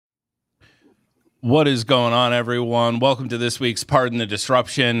What is going on, everyone? Welcome to this week's Pardon the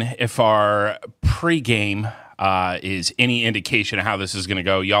Disruption. If our pregame is any indication of how this is going to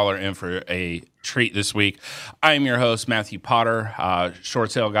go, y'all are in for a treat this week. I am your host, Matthew Potter,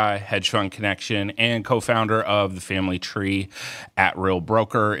 short sale guy, hedge fund connection, and co-founder of the Family Tree at Real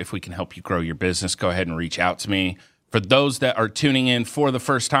Broker. If we can help you grow your business, go ahead and reach out to me. For those that are tuning in for the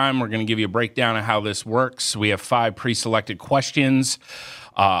first time, we're going to give you a breakdown of how this works. We have 5 pre-selected questions.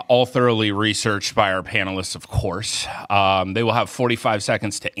 All thoroughly researched by our panelists, of course. They will have 45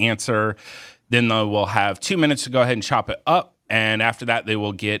 seconds to answer. Then they will have 2 minutes to go ahead and chop it up. And after that, they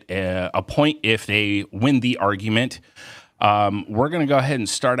will get a point if they win the argument. We're going to go ahead and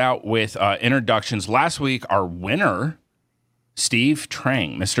start out with introductions. Last week, our winner, Steve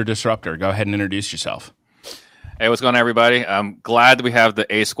Trang, Mr. Disruptor. Go ahead and introduce yourself. Hey, what's going on, everybody? I'm glad that we have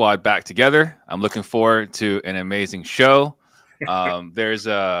the A Squad back together. I'm looking forward to an amazing show. There's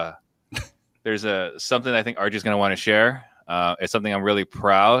something I think RJ is going to want to share. It's something I'm really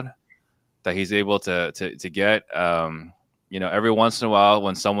proud that he's able to get. Every once in a while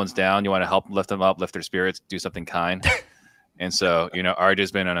when someone's down, you want to help lift them up, lift their spirits, do something kind. And so,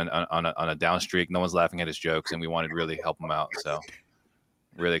 RJ's been on a down streak. No one's laughing at his jokes, and we wanted to really help him out. So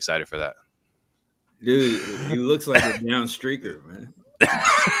really excited for that. Dude, he looks like a down streaker, man.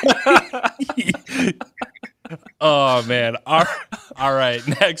 Oh, man. All right.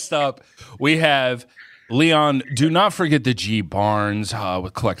 Next up, we have Leon. Do not forget the G Barnes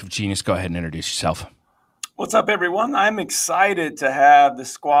with Collective Genius. Go ahead and introduce yourself. What's up, everyone? I'm excited to have the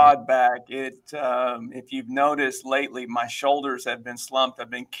squad back. If you've noticed lately, my shoulders have been slumped.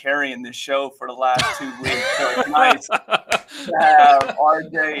 I've been carrying this show for the last 2 weeks. So it's nice to have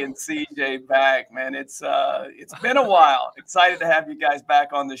RJ and CJ back, man. It's been a while. Excited to have you guys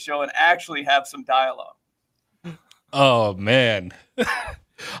back on the show and actually have some dialogue. Oh, man.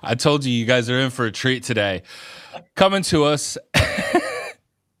 I told you guys are in for a treat today. Coming to us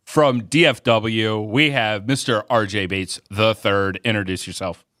from DFW, we have Mr. RJ Bates III. Introduce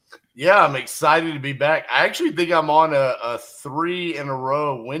yourself. Yeah, I'm excited to be back. I actually think I'm on a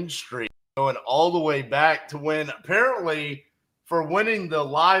 3-in-a-row win streak, going all the way back to when, apparently, for winning the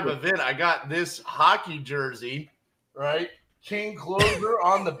live event, I got this hockey jersey, right? King Closer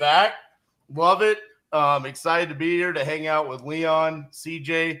on the back. Love it. Excited to be here to hang out with Leon,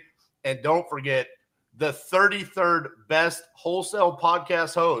 CJ, and don't forget the 33rd best wholesale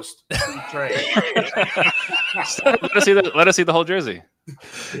podcast host, Steve Trang. Let us see the whole jersey.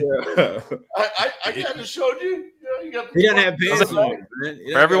 Yeah. I kind of showed you. You got he doesn't have pants on.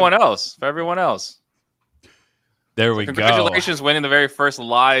 For everyone else. There we go. Congratulations winning the very first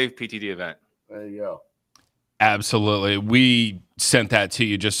live PTD event. There you go. Absolutely. We sent that to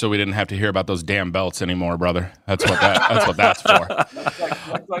you just so we didn't have to hear about those damn belts anymore, brother. That's what that's for.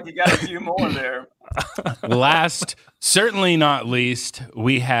 Looks like you got a few more there. Last, certainly not least,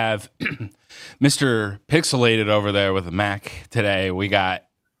 we have Mr. Pixelated over there with a Mac today. We got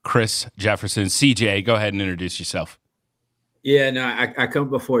Chris Jefferson. CJ, go ahead and introduce yourself. Yeah, no, I come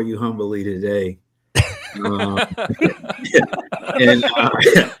before you humbly today. In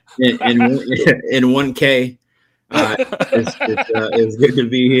 1K. It's good to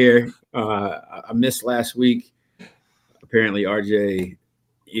be here. I missed last week. Apparently, RJ,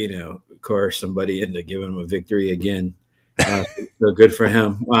 of course, somebody into giving him a victory again. So good for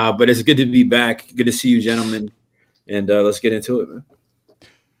him. But it's good to be back. Good to see you, gentlemen. And let's get into it, man.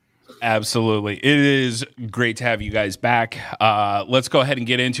 Absolutely. It is great to have you guys back. Let's go ahead and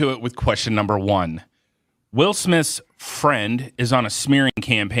get into it with question number 1. Will Smith's friend is on a smearing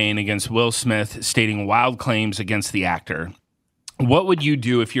campaign against Will Smith, stating wild claims against the actor. What would you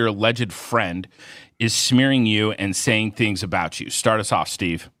do if your alleged friend is smearing you and saying things about you? Start us off,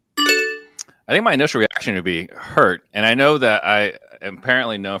 Steve. I think my initial reaction would be hurt. And I know that I am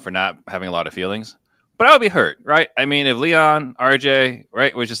apparently known for not having a lot of feelings, but I would be hurt, right? I mean, if Leon, RJ,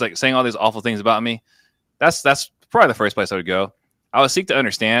 right, was just like saying all these awful things about me, that's probably the first place I would go. I would seek to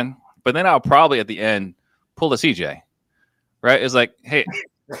understand, but then I'll probably at the end pull the CJ, right? It's like, hey,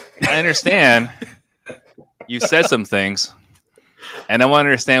 I understand you said some things, and I want to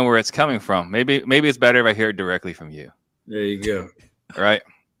understand where it's coming from. Maybe it's better if I hear it directly from you. There you go. Right.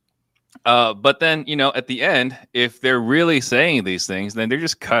 But then, at the end, if they're really saying these things, then they're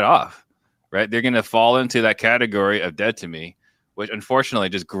just cut off, right? They're going to fall into that category of dead to me, which unfortunately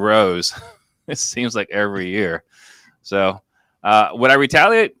just grows. It seems like every year. So would I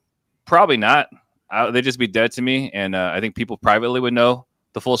retaliate? Probably not. They'd just be dead to me. And I think people privately would know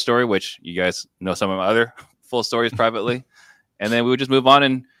the full story, which you guys know some of my other full stories privately. And then we would just move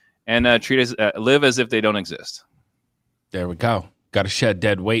on and live as if they don't exist. There we go. Got to shed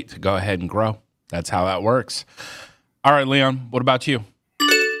dead weight to go ahead and grow. That's how that works. All right, Leon, what about you?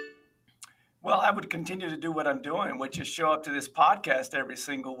 Well, I would continue to do what I'm doing, which is show up to this podcast every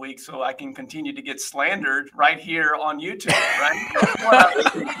single week so I can continue to get slandered right here on YouTube, right? That's what I would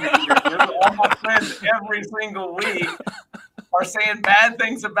continue to do. All my friends every single week are saying bad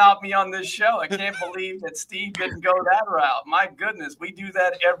things about me on this show. I can't believe that Steve didn't go that route. My goodness, we do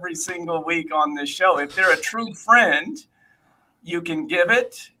that every single week on this show. If they're a true friend, you can give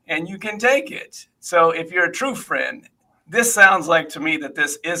it and you can take it. So if you're a true friend, this sounds like to me that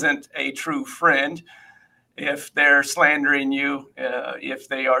this isn't a true friend. If they're slandering you, if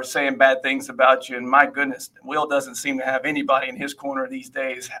they are saying bad things about you, and my goodness, Will doesn't seem to have anybody in his corner these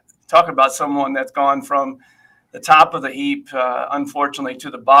days. Talk about someone that's gone from the top of the heap, unfortunately, to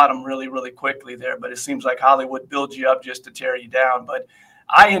the bottom really, really quickly there. But it seems like Hollywood builds you up just to tear you down. But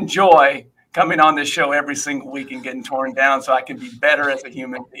I enjoy coming on this show every single week and getting torn down so I can be better as a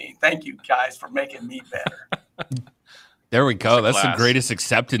human being. Thank you, guys, for making me better. There we go. That's the greatest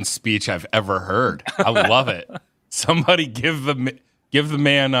acceptance speech I've ever heard. I love it. Somebody give the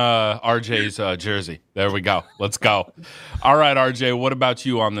man RJ's jersey. There we go. Let's go. All right, RJ, what about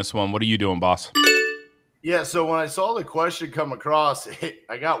you on this one? What are you doing, boss? Yeah, so when I saw the question come across,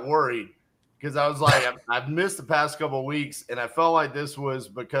 I got worried because I was like, I've missed the past couple of weeks, and I felt like this was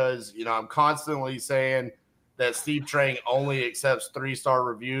because, I'm constantly saying that Steve Trang only accepts 3-star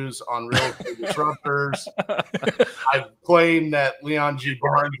reviews on Real Estate Disruptors. I've claimed that Leon G.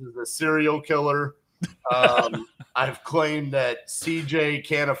 Barnes is a serial killer. I've claimed that CJ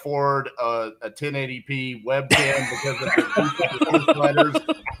can't afford a 1080p webcam because of the letters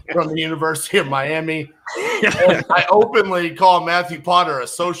from the University of Miami. And I openly call Matthew Potter a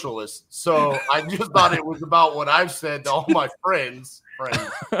socialist. So I just thought it was about what I've said to all my friends.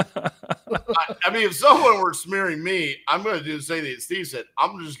 I mean, if someone were smearing me, I'm going to do the same thing that Steve said.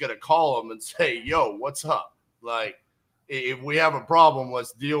 I'm just going to call them and say, yo, what's up? Like, if we have a problem,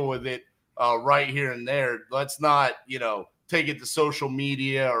 let's deal with it right here and there. Let's not, take it to social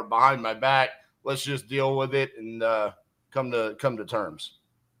media or behind my back. Let's just deal with it and come to terms.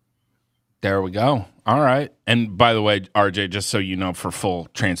 There we go. All right. And by the way, RJ, just so you know, for full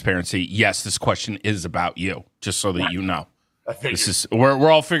transparency, yes, this question is about you, just so that you know. This is we're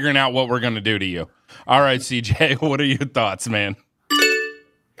all figuring out what we're going to do to you. All right, CJ, what are your thoughts, man?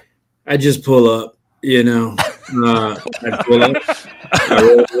 I just pull up, I'd pull up.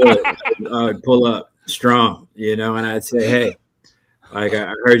 I'd pull up strong, and I'd say, hey, like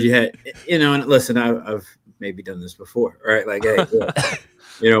I heard you had, and listen, I've maybe done this before, right? Like, hey,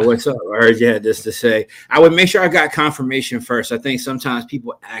 what's up? I heard you had this to say. I would make sure I got confirmation first. I think sometimes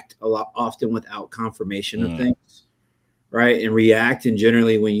people act often without confirmation of things. Right, and react. And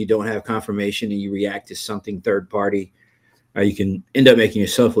generally, when you don't have confirmation and you react to something third party, you can end up making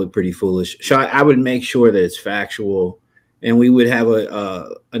yourself look pretty foolish. So I would make sure that it's factual, and we would have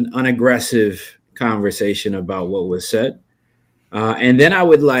an unaggressive conversation about what was said. And then I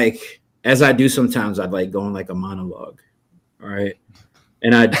would as I do sometimes, I'd go on a monologue. All right,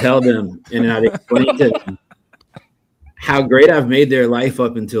 and I'd tell them, and I'd explain to them how great I've made their life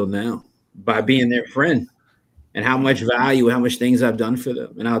up until now by being their friend. And how much value, how much things I've done for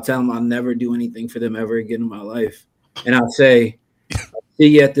them. And I'll tell them I'll never do anything for them ever again in my life. And I'll say, I'll see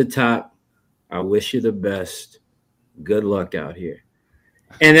you at the top. I wish you the best. Good luck out here.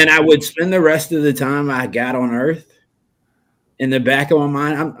 And then I would spend the rest of the time I got on earth. In the back of my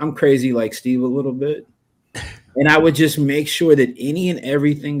mind, I'm crazy like Steve a little bit. And I would just make sure that any and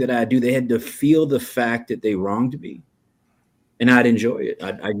everything that I do, they had to feel the fact that they wronged me. And I'd enjoy it.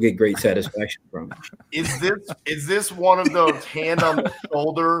 I'd get great satisfaction from it. Is this one of those hand on the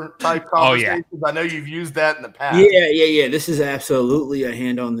shoulder type conversations? Oh, yeah. I know you've used that in the past. Yeah. This is absolutely a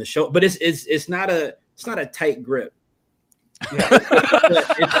hand on the shoulder, but it's not a tight grip. Yeah.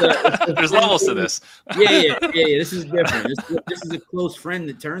 There's levels to this. Yeah. This is different. This is a close friend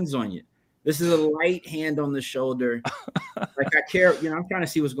that turns on you. This is a light hand on the shoulder. Like I care. I'm trying to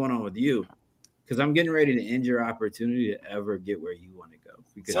see what's going on with you. Because I'm getting ready to end your opportunity to ever get where you want to go.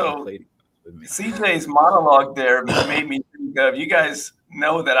 Because so, with me. CJ's monologue there made me think of, you guys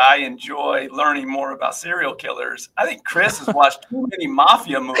know that I enjoy learning more about serial killers. I think Chris has watched too many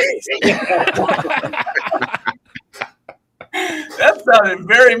mafia movies. That sounded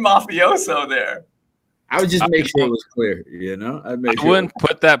very mafioso there. I would just make sure it was clear, I wouldn't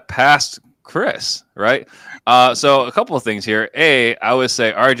put that past Chris, right? So a couple of things here. I would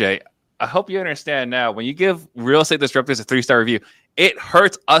say, RJ, I hope you understand now, when you give Real Estate Disruptors a 3-star review, it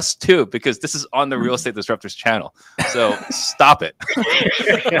hurts us too, because this is on the Real Estate Disruptors channel. So stop it.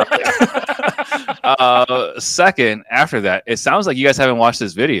 Second, after that, it sounds like you guys haven't watched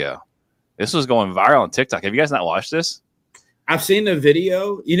this video. This was going viral on TikTok. Have you guys not watched this? I've seen the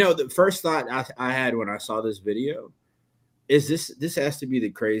video. You know, the first thought I had when I saw this video is this has to be the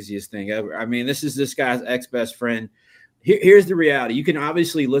craziest thing ever. I mean, this is this guy's ex-best friend. Here's the reality. You can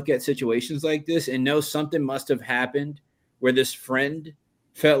obviously look at situations like this and know something must have happened where this friend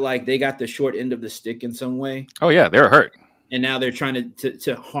felt like they got the short end of the stick in some way. Oh, yeah, they were hurt. And now they're trying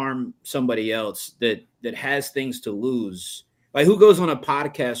to harm somebody else that has things to lose. Like, who goes on a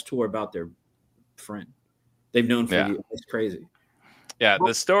podcast tour about their friend they've known for years? It's crazy. Yeah,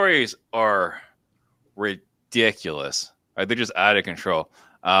 the stories are ridiculous. Right? They're just out of control.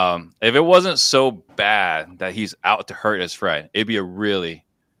 If it wasn't so bad that he's out to hurt his friend, it'd be a really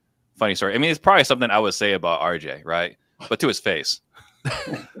funny story. I mean, it's probably something I would say about RJ, right? But to his face.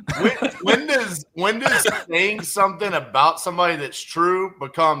 when does saying something about somebody that's true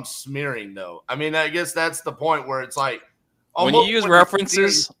become smearing, though? I mean, I guess that's the point where it's like when you use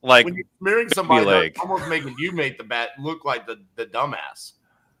references like when you're smearing somebody, almost making you make the bat look like the dumbass.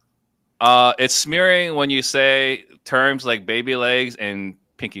 It's smearing when you say terms like baby legs and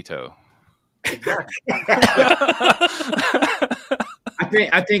pinky toe. I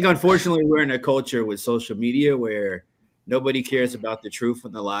think unfortunately we're in a culture with social media where nobody cares about the truth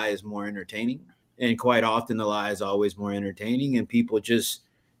when the lie is more entertaining. And quite often the lie is always more entertaining, and people just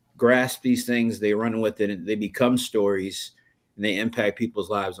grasp these things, they run with it, and they become stories, and they impact people's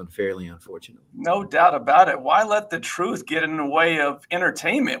lives unfairly, unfortunately. No doubt about it. Why let the truth get in the way of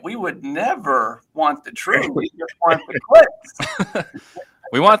entertainment? We would never want the truth. We just want the clicks.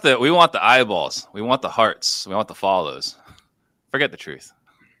 We want the eyeballs. We want the hearts. We want the follows. Forget the truth.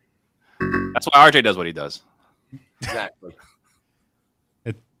 That's why RJ does what he does. Exactly.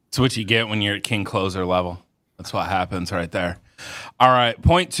 It's what you get when you're at king closer level. That's what happens right there. All right,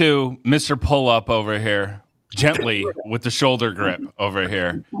 point 2, Mr. Pull Up over here, gently with the shoulder grip over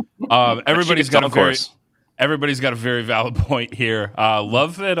here. Everybody's got a very valid point here.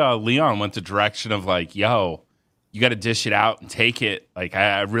 Love that Leon went the direction of like, yo, you got to dish it out and take it. Like,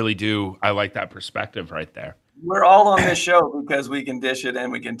 I really do. I like that perspective right there. We're all on this show because we can dish it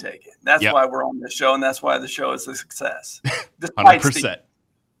and we can take it. That's why we're on this show, and that's why the show is a success. 100%.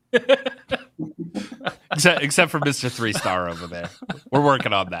 except for Mr. 3-star over there. We're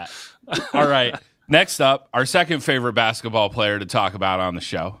working on that. All right. Next up, our second favorite basketball player to talk about on the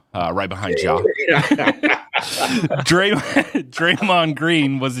show, right behind John. Draymond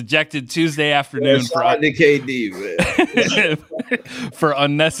Green was ejected Tuesday afternoon for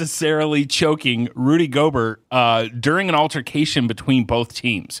unnecessarily choking Rudy Gobert during an altercation between both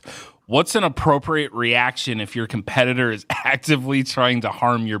teams. What's an appropriate reaction if your competitor is actively trying to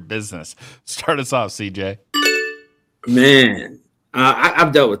harm your business? Start us off, CJ. Man,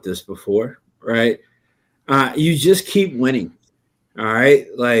 I've dealt with this before, right? You just keep winning, all right?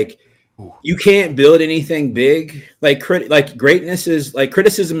 Like, you can't build anything big. Like greatness is like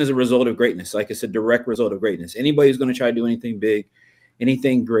criticism is a result of greatness. Like it's a direct result of greatness. Anybody who's going to try to do anything big,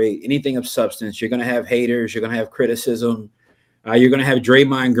 anything great, anything of substance, you're going to have haters. You're going to have criticism. You're going to have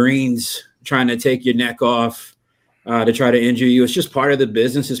Draymond Greens trying to take your neck off to try to injure you. It's just part of the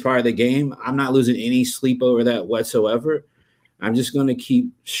business. It's part of the game. I'm not losing any sleep over that whatsoever. I'm just going to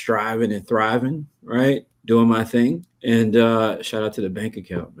keep striving and thriving, right? Doing my thing. And shout out to the bank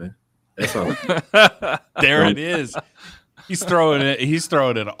account, man. That's all. There it is. He's throwing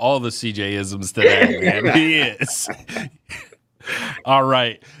in all the CJ-isms today, man. He is. All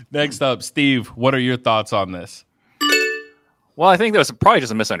right. Next up, Steve, what are your thoughts on this? Well, I think there was probably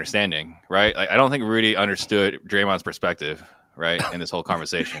just a misunderstanding, right? Like, I don't think Rudy understood Draymond's perspective, right, in this whole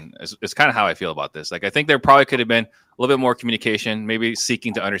conversation. It's kind of how I feel about this. Like, I think there probably could have been a little bit more communication, maybe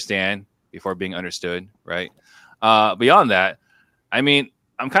seeking to understand before being understood, right? Beyond that, I mean,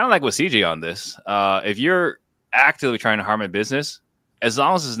 I'm kind of like with CJ on this. If you're actively trying to harm a business, as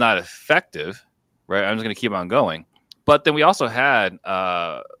long as it's not effective, right, I'm just going to keep on going. But then we also had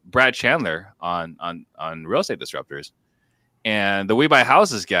Brad Chandler on Real Estate Disruptors. And the We Buy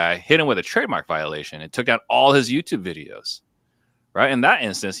Houses guy hit him with a trademark violation and took down all his YouTube videos, right? In that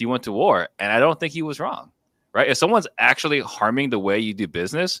instance, he went to war, and I don't think he was wrong, right? If someone's actually harming the way you do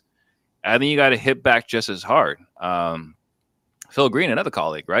business, I think you got to hit back just as hard. Phil Green, another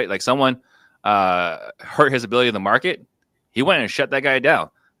colleague, right? Like someone hurt his ability in the market. He went and shut that guy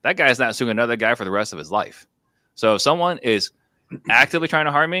down. That guy's not suing another guy for the rest of his life. So if someone is actively trying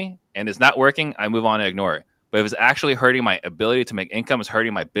to harm me and it's not working, I move on and ignore it. But if it's actually hurting my ability to make income, it's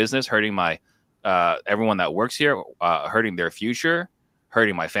hurting my business, hurting my everyone that works here, hurting their future,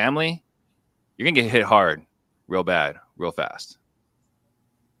 hurting my family, you're going to get hit hard, real bad, real fast.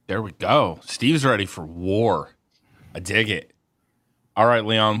 There we go. Steve's ready for war. I dig it. All right,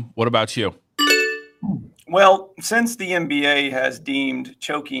 Leon, what about you? Well, since the NBA has deemed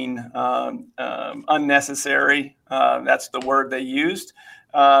choking unnecessary, that's the word they used,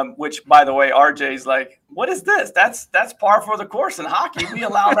 which, by the way, RJ's like, what is this? That's par for the course in hockey. We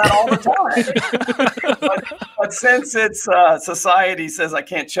allow that all the time. but since it's society says I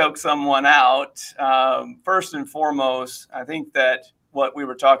can't choke someone out, first and foremost, I think that what we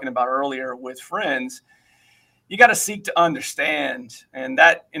were talking about earlier with friends, you got to seek to understand, and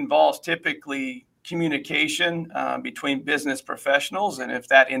that involves typically communication between business professionals. And if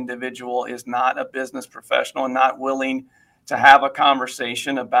that individual is not a business professional and not willing to have a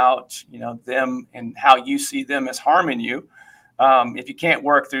conversation about, them and how you see them as harming you, if you can't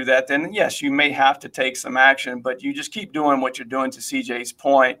work through that, then yes, you may have to take some action, but you just keep doing what you're doing. To CJ's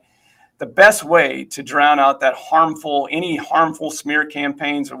point, the best way to drown out that any harmful smear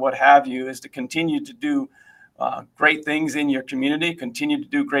campaigns or what have you is to continue to do great things in your community, continue to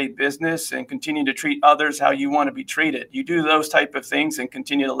do great business, and continue to treat others how you want to be treated. You do those type of things and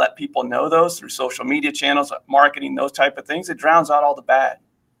continue to let people know those through social media channels, marketing, those type of things. It drowns out all the bad.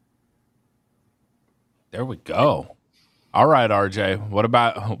 There we go. All right, RJ, what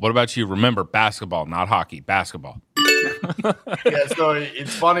about you? Remember, basketball, not hockey, basketball. Yeah, so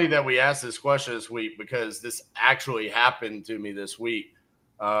it's funny that we asked this question this week because this actually happened to me this week.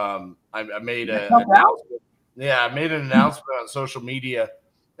 I made an announcement on social media.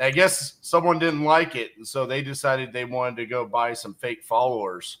 I guess someone didn't like it, and so they decided they wanted to go buy some fake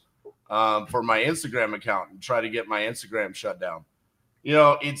followers for my Instagram account and try to get my Instagram shut down.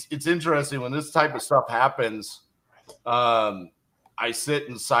 It's interesting when this type of stuff happens. I sit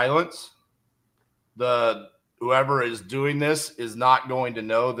in silence. Whoever is doing this is not going to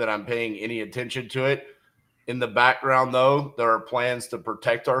know that I'm paying any attention to it. In the background, though, there are plans to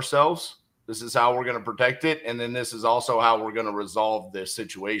protect ourselves. This is how we're going to protect it. And then this is also how we're going to resolve this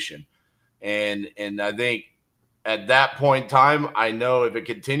situation. And I think at that point in time, I know if it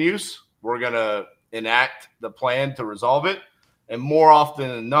continues, we're going to enact the plan to resolve it. And more often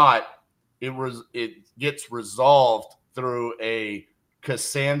than not, it gets resolved through a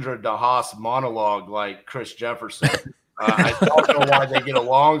Cassandra DeHaas monologue like Chris Jefferson. I don't know why they get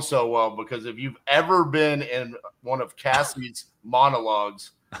along so well, because if you've ever been in one of Cassie's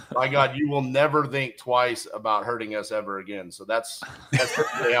monologues, my God, you will never think twice about hurting us ever again. So that's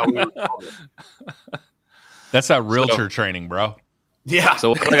really how we resolve it. That's that realtor training, bro. Yeah.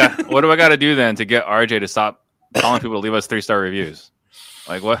 So what do I got to do then to get RJ to stop calling people to leave us 3-star reviews?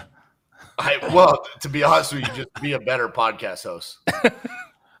 Like what? Well, to be honest with you, just be a better podcast host.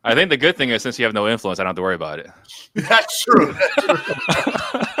 I think the good thing is since you have no influence, I don't have to worry about it. That's true.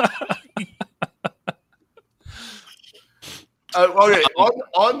 Okay,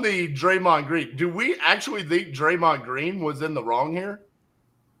 on the Draymond Green, do we actually think Draymond Green was in the wrong here?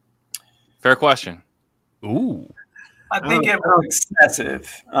 Fair question. Ooh. I think it was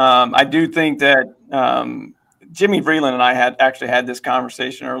excessive. I do think that Jimmy Vreeland and I had this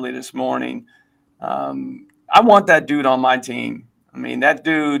conversation early this morning. I want that dude on my team. I mean, that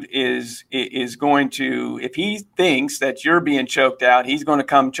dude is going to, if he thinks that you're being choked out, he's going to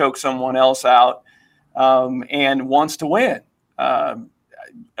come choke someone else out and wants to win.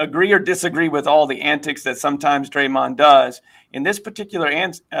 Agree or disagree with all the antics that sometimes Draymond does. In this particular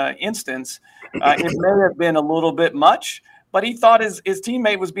instance, it may have been a little bit much, but he thought his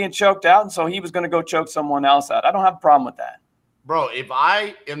teammate was being choked out, and so he was going to go choke someone else out. I don't have a problem with that. Bro, if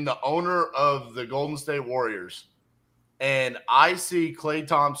I am the owner of the Golden State Warriors and I see Klay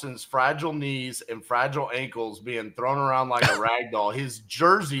Thompson's fragile knees and fragile ankles being thrown around like a rag doll, his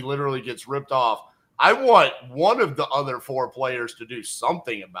jersey literally gets ripped off, I want one of the other 4 players to do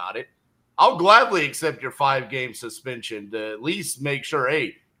something about it. I'll gladly accept your 5-game suspension to at least make sure,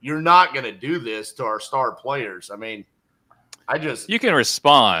 hey, you're not going to do this to our star players. I mean, you can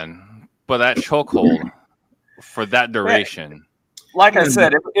respond, but that chokehold for that duration. Like I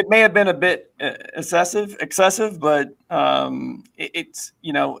said, it may have been a bit excessive, but it's,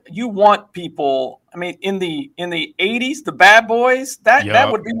 you want people. I mean, in the 80s, the bad boys,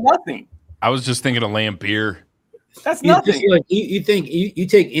 that would be nothing. I was just thinking of laying beer. That's nothing. You think you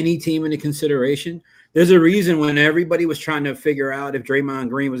take any team into consideration. There's a reason when everybody was trying to figure out if Draymond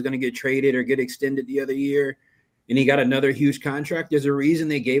Green was going to get traded or get extended the other year, and he got another huge contract. There's a reason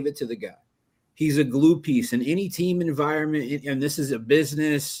they gave it to the guy. He's a glue piece in any team environment, and this is a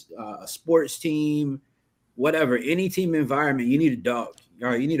business, a sports team, whatever. Any team environment, you need a dog. All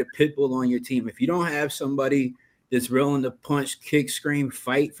right, you need a pit bull on your team. If you don't have somebody that's willing to punch, kick, scream,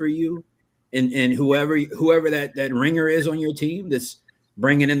 fight for you, and whoever that ringer is on your team that's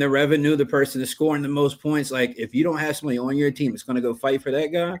bringing in the revenue, the person that's scoring the most points. Like, if you don't have somebody on your team that's going to go fight for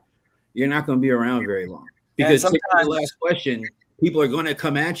that guy, you're not going to be around very long. Because the last question, people are going to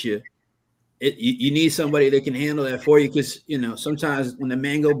come at you. You need somebody that can handle that for you, because, you know, sometimes when the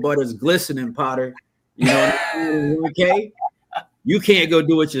mango butter's glistening, Potter, you know, okay, you can't go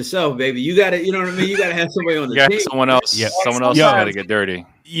do it yourself, baby. You got to, you know what I mean? You got to have somebody on the team. Someone else. Yeah, someone else got to get dirty.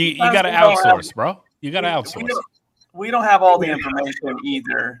 You got to outsource, bro. You got to outsource. We don't have all the information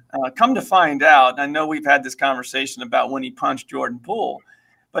either. Come to find out, I know we've had this conversation about when he punched Jordan Poole,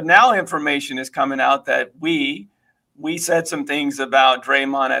 but now information is coming out that we said some things about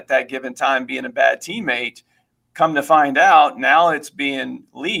Draymond at that given time being a bad teammate. Come to find out, now it's being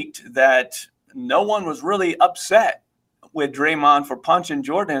leaked that no one was really upset with Draymond for punching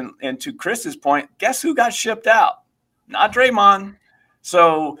Jordan. And to Chris's point, guess who got shipped out? Not Draymond.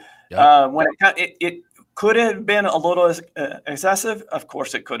 So when it could have been a little excessive, of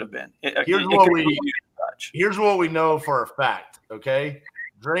course it could have been. Here's what we know for a fact, okay?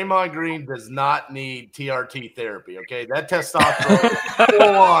 Draymond Green does not need TRT therapy, okay? That testosterone is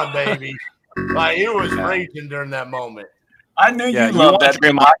full on, baby. Like, it was raging during that moment. I knew you loved that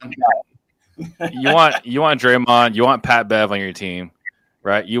Draymond. You want Draymond, you want Pat Bev on your team,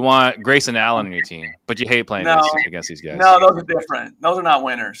 right? You want Grayson Allen on your team, but you hate playing against these guys. No, those are different. Those are not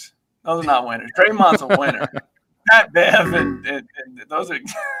winners. Draymond's a winner. Pat Bev and those are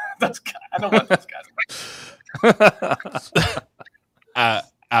those guys. I don't want those guys.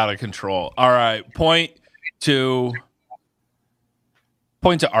 Out of control. All right, point to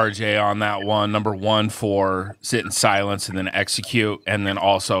RJ on that one. Number one, for sit in silence and then execute, and then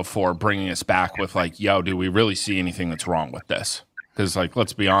also for bringing us back with, like, yo, do we really see anything that's wrong with this? Because, like,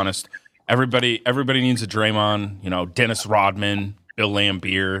 let's be honest, everybody needs a Draymond. You know, Dennis Rodman, Bill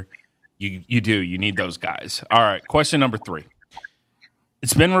Laimbeer. You need those guys. All right, question number 3.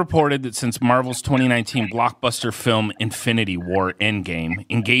 It's been reported that since Marvel's 2019 blockbuster film Infinity War Endgame,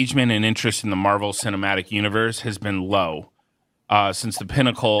 engagement and interest in the Marvel Cinematic Universe has been low since the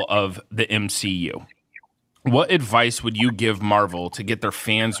pinnacle of the MCU. What advice would you give Marvel to get their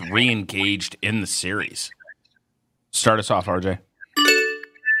fans re-engaged in the series? Start us off, RJ.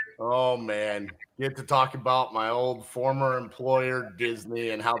 Oh, man. Get to talk about my old former employer,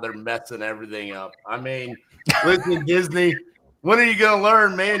 Disney, and how they're messing everything up. I mean, listen, Disney, when are you going to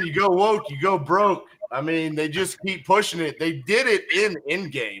learn, man? You go woke, you go broke. I mean, they just keep pushing it. They did it in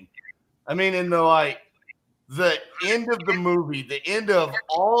Endgame. I mean, in the end of the movie, the end of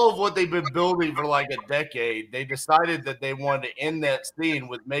all of what they've been building for like a decade, they decided that they wanted to end that scene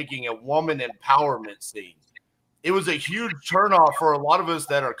with making a woman empowerment scene. It was a huge turnoff for a lot of us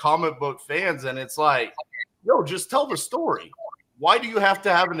that are comic book fans, and it's like, yo, just tell the story. Why do you have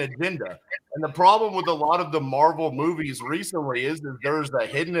to have an agenda? And the problem with a lot of the Marvel movies recently is that there's a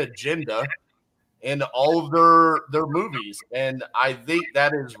hidden agenda in all of their movies, and I think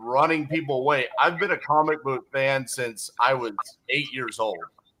that is running people away. I've been a comic book fan since I was 8 years old,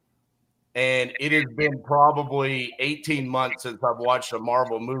 and it has been probably 18 months since I've watched a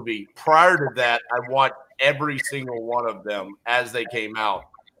Marvel movie. Prior to that, I watched every single one of them as they came out.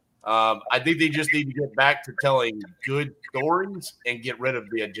 I think they just need to get back to telling good stories and get rid of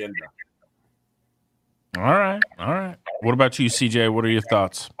the agenda. All right. What about you, CJ? What are your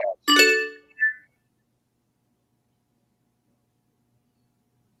thoughts?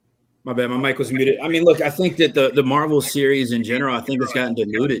 My bad, my mic was muted. I mean, look, I think that the Marvel series in general, I think it's gotten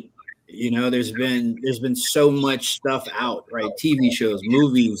diluted. You know, there's been so much stuff out, right? TV shows,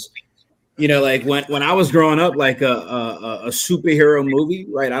 movies. You know, like when I was growing up, like a superhero movie,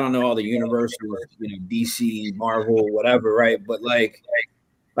 right? I don't know all the universes, you know, DC, Marvel, whatever, right? But like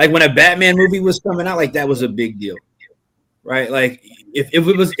when a Batman movie was coming out, like that was a big deal, right? Like if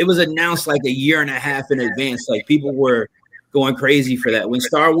it was announced like a year and a half in advance, like people were going crazy for that. When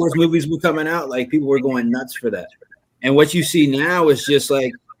Star Wars movies were coming out, like people were going nuts for that. And what you see now is just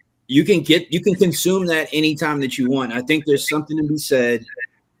like you can consume that anytime that you want. I think there's something to be said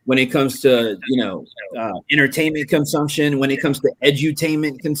when it comes to, you know, entertainment consumption, when it comes to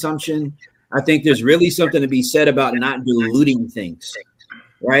edutainment consumption. I think there's really something to be said about not diluting things,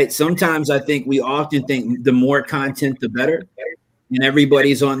 right? Sometimes I think we often think the more content, the better. And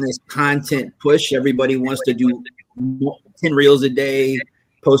everybody's on this content push. Everybody wants to do 10 reels a day,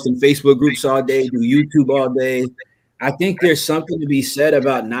 post in Facebook groups all day, do YouTube all day. I think there's something to be said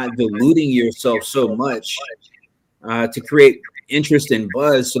about not diluting yourself so much to create interest and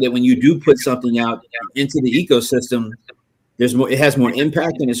buzz, so that when you do put something out into the ecosystem, it has more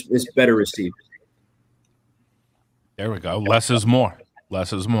impact and it's better received. There we go. Less is more.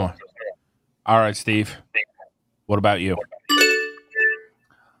 All right, Steve. What about you?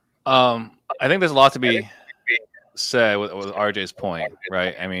 I think there's a lot to be said with RJ's point,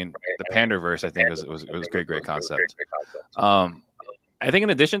 right? I mean, the Panderverse, I think, was a great concept. I think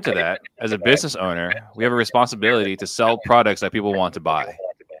in addition to that, as a business owner, we have a responsibility to sell products that people want to buy.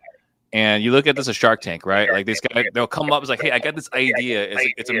 And you look at this as Shark Tank, right? Like these guys, they'll come up, it's like, hey, I got this idea.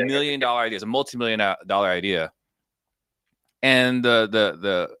 It's $1 million idea. It's a multi-million-dollar idea. And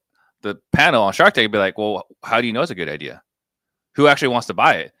the panel on Shark Tank would be like, well, how do you know it's a good idea? Who actually wants to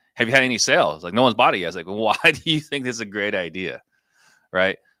buy it? Have you had any sales? Like, no one's bought it yet. It's like, well, why do you think this is a great idea?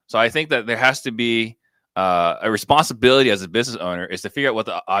 Right? So I think that there has to be a responsibility as a business owner is to figure out what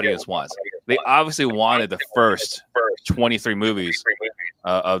the audience wants. They obviously wanted the first 23 movies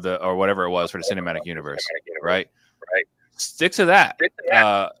or whatever it was for the cinematic universe, right? Stick to that.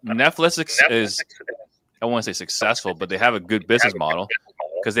 Netflix is, I don't want to say successful, but they have a good business model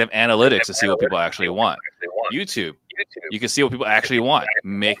because they have analytics to see what people actually want. YouTube, you can see what people actually want.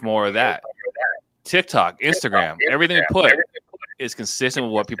 Make more of that. TikTok, Instagram, everything we put is consistent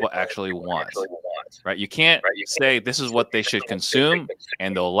with what people actually want. Right? You can't say this is what they should consume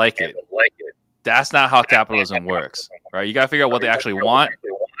and they'll like it. That's not how capitalism works. Right? You got to figure out what they actually want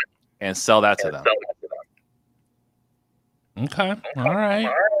and sell that to them. Okay. All right.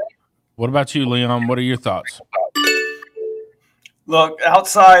 What about you, Leon? What are your thoughts? Look,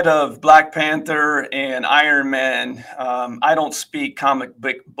 outside of Black Panther and Iron Man, I don't speak comic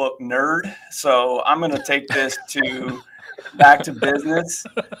book nerd, so I'm going to take this back to business.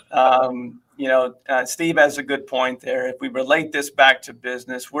 Steve has a good point there. If we relate this back to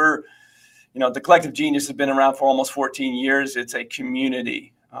business, the Collective Genius has been around for almost 14 years. It's a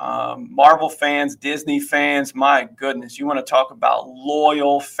community. Marvel fans, Disney fans, my goodness, you want to talk about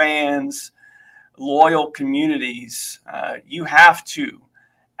loyal fans, loyal communities. You have to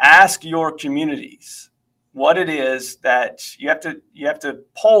ask your communities what it is that you have to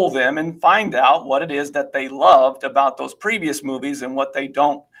poll them and find out what it is that they loved about those previous movies and what they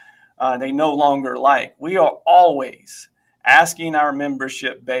no longer like. We are always asking our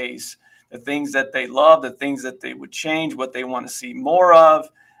membership base the things that they love, the things that they would change, what they want to see more of.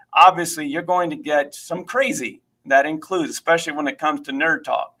 Obviously, you're going to get some crazy. That includes, especially when it comes to nerd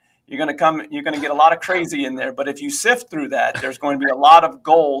talk. You're going to get a lot of crazy in there. But if you sift through that, there's going to be a lot of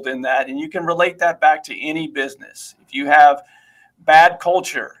gold in that. And you can relate that back to any business. If you have bad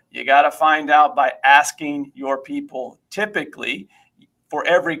culture, you got to find out by asking your people. Typically, for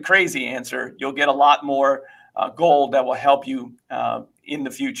every crazy answer, you'll get a lot more gold that will help you in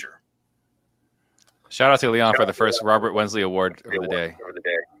the future. Shout out to Leon for the first Robert Wensley Award of the day.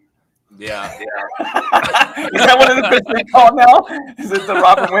 Yeah. Is that what it's been called now? Is it the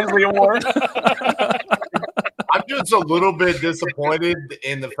Robert Wensley Award? I'm just a little bit disappointed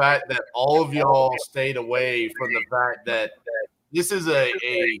in the fact that all of y'all stayed away from the fact that this is a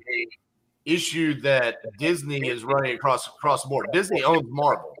issue that Disney is running across the board. Disney owns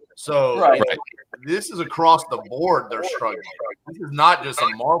Marvel. So right. This is across the board they're struggling. This is not just a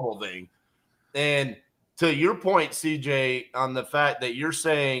Marvel thing. And to your point, CJ, on the fact that you're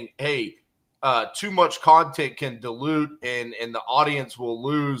saying, hey, too much content can dilute and the audience will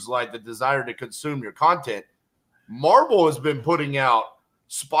lose like the desire to consume your content. Marvel has been putting out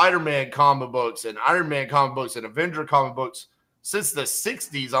Spider-Man comic books and Iron Man comic books and Avenger comic books since the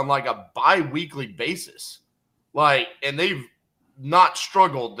 60s on like a bi-weekly basis. And they've not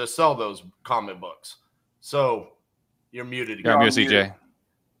struggled to sell those comic books. So you're muted again. You're on mute, CJ.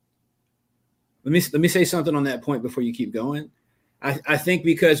 Let me say something on that point before you keep going. I think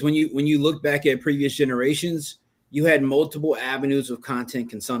because when you look back at previous generations, you had multiple avenues of content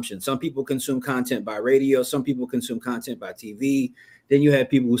consumption. Some people consume content by radio. Some people consume content by TV. Then you had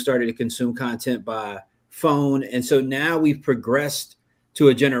people who started to consume content by phone. And so now we've progressed to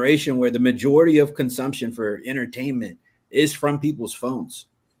a generation where the majority of consumption for entertainment is from people's phones.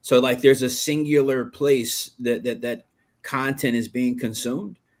 So like there's a singular place that content is being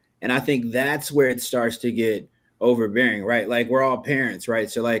consumed. And I think that's where it starts to get overbearing, right? Like we're all parents, right?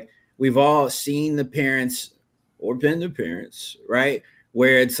 So like we've all seen the parents or been the parents, right?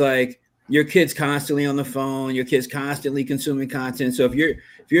 Where it's like your kid's constantly on the phone, your kid's constantly consuming content. So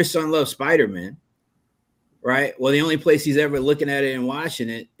if your son loves Spider-Man, right? Well, the only place he's ever looking at it and watching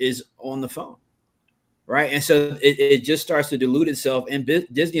it is on the phone, right? And so it just starts to dilute itself. And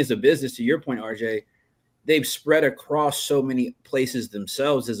Disney is a business, to your point, RJ. They've spread across so many places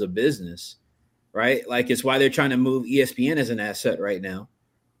themselves as a business, right? Like it's why they're trying to move ESPN as an asset right now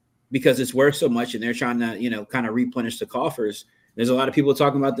because it's worth so much and they're trying to, kind of replenish the coffers. There's a lot of people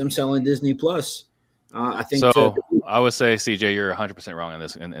talking about them selling Disney Plus. I think so. I would say, CJ, you're 100% wrong in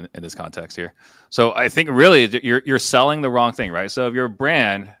this in this context here. So I think really you're selling the wrong thing, right? So if you're a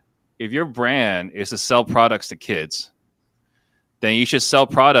brand if your brand is to sell products to kids, then you should sell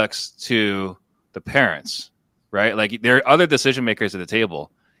products to the parents, right? Like there are other decision makers at the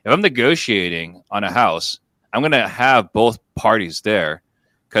table. If I'm negotiating on a house, I'm going to have both parties there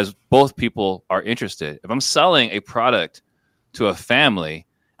because both people are interested. If I'm selling a product to a family,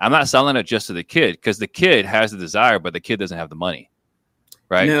 I'm not selling it just to the kid because the kid has the desire, but the kid doesn't have the money,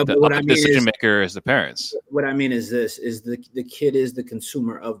 right? No, The but what I other mean decision is, maker is the parents. what I mean is this: is the kid is the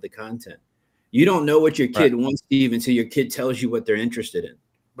consumer of the content. You don't know what your kid wants, Steve, until your kid tells you what they're interested in.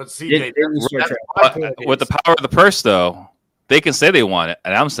 But CJ, With the power of the purse, though, they can say they want it,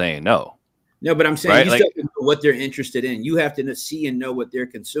 and I'm saying no. No, but I'm saying right? you still have to know what they're interested in. You have to see and know what they're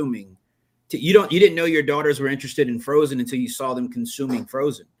consuming. You didn't know your daughters were interested in Frozen until you saw them consuming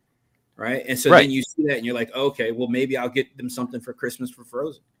Frozen, right? And so then you see that and you're like, okay, well maybe I'll get them something for Christmas for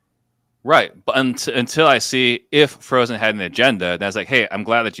Frozen. Right, but until I see if Frozen had an agenda, that's like, hey, I'm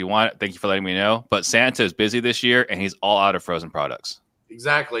glad that you want it. Thank you for letting me know. But Santa is busy this year, and he's all out of Frozen products.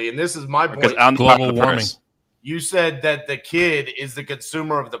 Exactly, and this is my point. Because I'm global warming. You said that the kid is the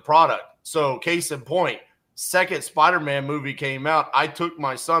consumer of the product. So, case in point, second Spider-Man movie came out. I took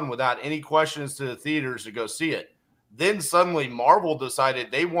my son without any questions to the theaters to go see it. Then suddenly Marvel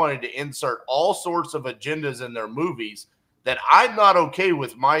decided they wanted to insert all sorts of agendas in their movies that I'm not okay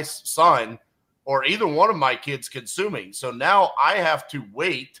with my son or either one of my kids consuming. So now I have to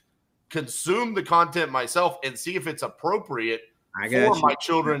wait, consume the content myself, and see if it's appropriate for my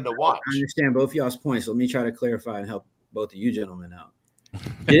children to watch. I understand both y'all's points. Let me try to clarify and help both of you gentlemen out.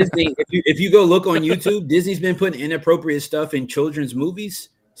 Disney, if you go look on YouTube, Disney's been putting inappropriate stuff in children's movies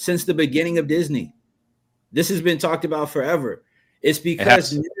since the beginning of Disney. This has been talked about forever. It's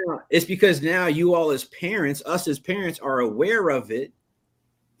because now you all as parents, us as parents, are aware of it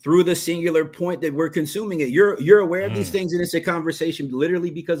through the singular point that we're consuming it. You're aware of these things, and it's a conversation literally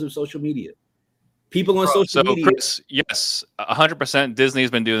because of social media. People on social media. Chris, yes, 100%.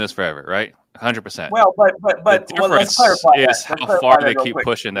 Disney's been doing this forever, right? 100%. Well, but let's clarify is that. How far do they keep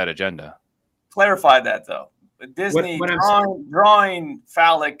pushing that agenda? Clarify that though. Disney drawing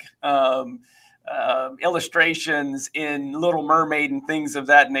phallic illustrations in Little Mermaid and things of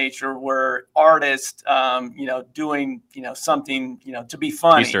that nature were artists, doing, something, to be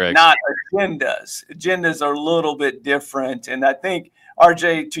funny, not agendas. Agendas are a little bit different. And I think,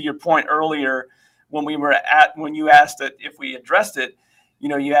 RJ, to your point earlier, when you asked it, if we addressed it,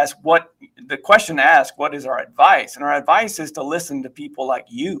 you asked what is our advice? And our advice is to listen to people like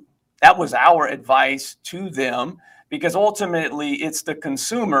you. That was our advice to them, because ultimately it's the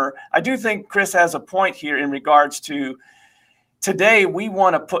consumer. I do think Chris has a point here in regards to today. We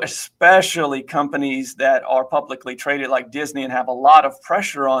want to put, especially companies that are publicly traded like Disney and have a lot of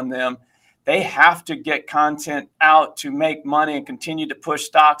pressure on them. They have to get content out to make money and continue to push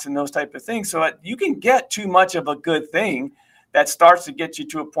stocks and those type of things. So you can get too much of a good thing that starts to get you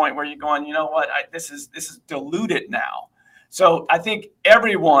to a point where you're going, you know what, this is diluted now. So I think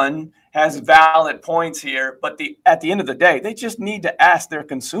everyone has valid points here, but at the end of the day, they just need to ask their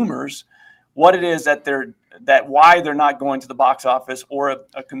consumers what it is why they're not going to the box office or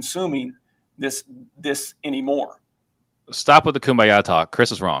consuming this anymore. Stop with the kumbaya talk.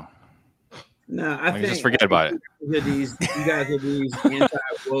 Chris is wrong. No, I think just forget about it. You guys are these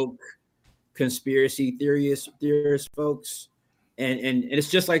anti-woke conspiracy theorists, folks, and it's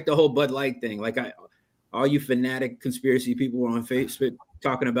just like the whole Bud Light thing. Like all you fanatic conspiracy people were on Facebook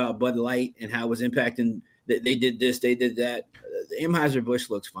talking about Bud Light and how it was impacting that they did this, they did that. The Anheuser-Busch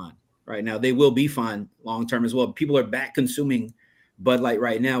looks fine right now. They will be fine long term as well. People are back consuming Bud Light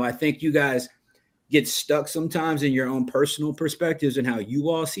right now. I think you guys get stuck sometimes in your own personal perspectives and how you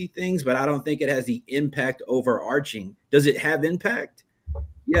all see things, but I don't think it has the impact overarching. Does it have impact?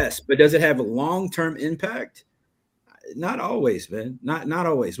 Yes, but does it have a long-term impact? Not always, man. Not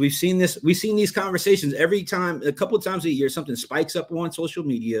always. We've seen this. We've seen these conversations every time, a couple of times a year, something spikes up on social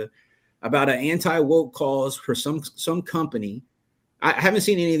media about an anti-woke cause for some company. I haven't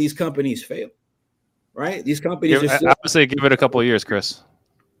seen any of these companies fail, right? These companies I would say give it a couple of years, Chris.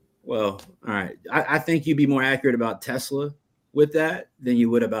 Well, all right. I think you'd be more accurate about Tesla with that than you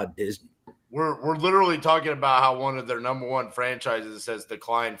would about Disney. We're literally talking about how one of their number one franchises has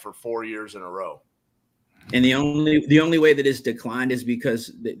declined for 4 years in a row. And the only way that it's declined is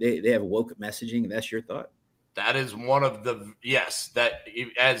because they have woke messaging. That's your thought? That is one of the that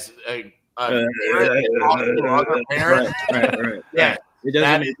as a parent. Right. Yeah, it doesn't.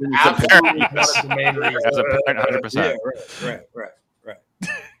 That is absolutely one of the main reasons. As a parent, 100%. Right.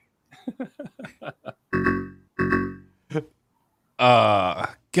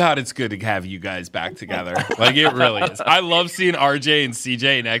 God, it's good to have you guys back together. Like, it really is. I love seeing RJ and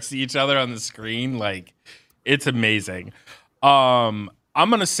CJ next to each other on the screen. Like, it's amazing. I'm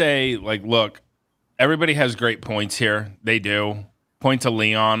going to say, like, look, everybody has great points here. They do. Point to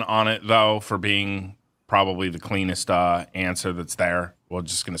Leon on it, though, for being probably the cleanest answer that's there. We're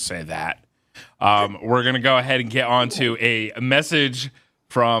just going to say that. We're going to go ahead and get on to a message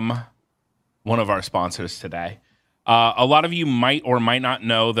from one of our sponsors today. A lot of you might or might not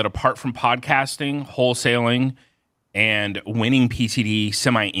know that apart from podcasting, wholesaling, and winning PTD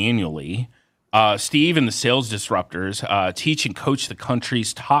semi-annually, Steve and the Sales Disruptors teach and coach the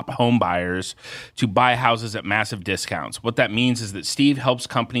country's top home buyers to buy houses at massive discounts. What that means is that Steve helps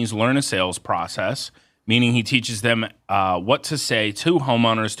companies learn a sales process, meaning he teaches them what to say to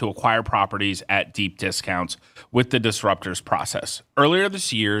homeowners to acquire properties at deep discounts with the Disruptors process. Earlier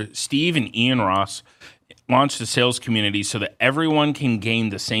this year, Steve and Ian Ross launched a sales community so that everyone can gain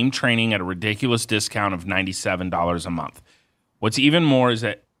the same training at a ridiculous discount of $97 a month. What's even more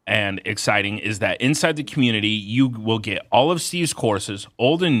and exciting is that inside the community, you will get all of Steve's courses,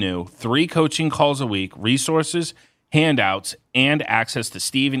 old and new, 3 coaching calls a week, resources, handouts, and access to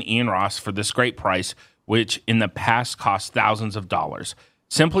Steve and Ian Ross for this great price, which in the past cost thousands of dollars.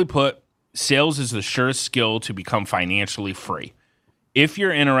 Simply put, sales is the surest skill to become financially free. If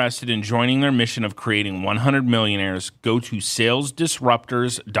you're interested in joining their mission of creating 100 millionaires, go to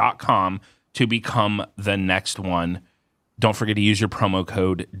salesdisruptors.com to become the next one. Don't forget to use your promo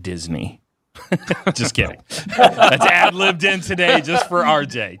code Disney. Just kidding. That's ad-libbed in today just for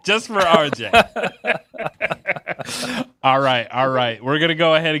RJ. Just for RJ. All right. We're going to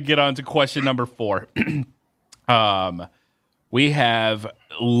go ahead and get on to question number 4. We have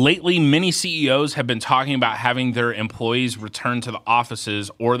lately, many CEOs have been talking about having their employees return to the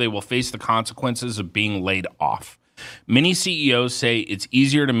offices or they will face the consequences of being laid off. Many CEOs say it's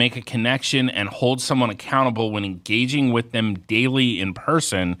easier to make a connection and hold someone accountable when engaging with them daily in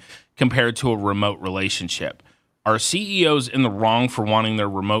person compared to a remote relationship. Are CEOs in the wrong for wanting their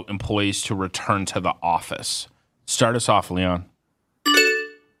remote employees to return to the office? Start us off, Leon.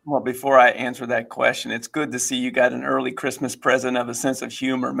 Well, before I answer that question, it's good to see you got an early Christmas present of a sense of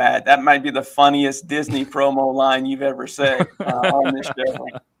humor, Matt. That might be the funniest Disney promo line you've ever said on this show.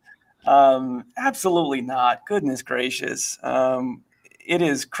 Absolutely not. Goodness gracious. It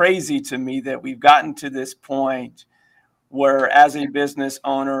is crazy to me that we've gotten to this point where as a business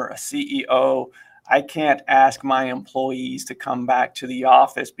owner, a CEO, I can't ask my employees to come back to the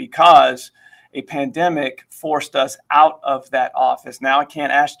office because a pandemic forced us out of that office. Now I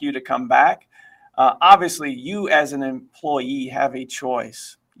can't ask you to come back. Obviously, you as an employee have a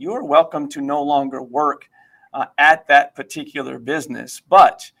choice. You are welcome to no longer work at that particular business,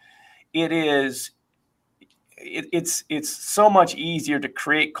 but it's so much easier to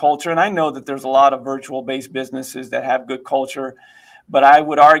create culture. And I know that there's a lot of virtual-based businesses that have good culture, but I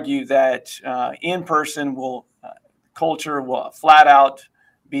would argue that in-person culture will flat out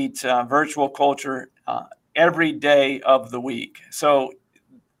beat virtual culture every day of the week. So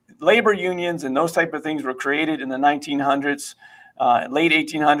labor unions and those type of things were created in the 1900s, late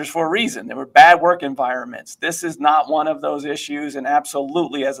 1800s for a reason. There were bad work environments. This is not one of those issues. And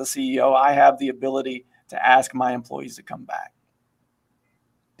absolutely, as a CEO, I have the ability to ask my employees to come back.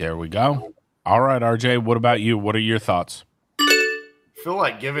 There we go. All right, RJ, what about you? What are your thoughts? I feel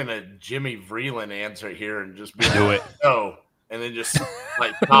like giving a Jimmy Vreeland answer here and just be like, do it. No. And then just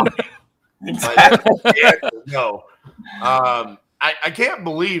like copy. Exactly. No. I can't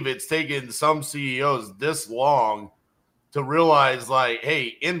believe it's taken some CEOs this long to realize, like,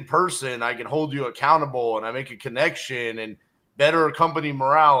 hey, in person, I can hold you accountable and I make a connection and better company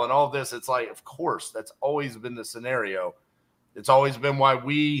morale and all this. It's like, of course, that's always been the scenario. It's always been why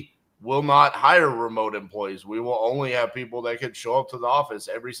we will not hire remote employees. We will only have people that can show up to the office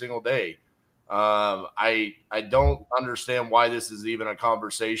every single day. I don't understand why this is even a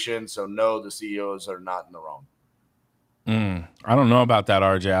conversation. So no, the CEOs are not in the wrong. I don't know about that,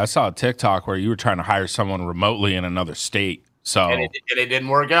 RJ. I saw a TikTok where you were trying to hire someone remotely in another state. So and it didn't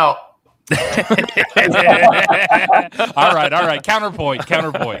work out. All right. Counterpoint.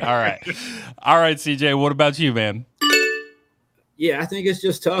 All right, CJ, what about you, man? Yeah, I think it's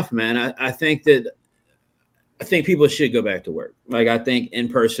just tough, man. I think people should go back to work. Like, I think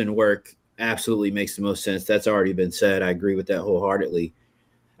in-person work absolutely makes the most sense. That's already been said. I agree with that wholeheartedly.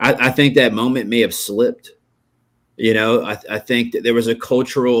 I think that moment may have slipped. You know, I think that there was a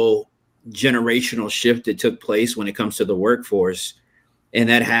cultural generational shift that took place when it comes to the workforce. And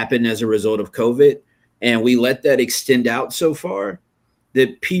that happened as a result of COVID. And we let that extend out so far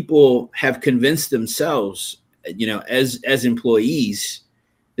that people have convinced themselves, you know, as employees,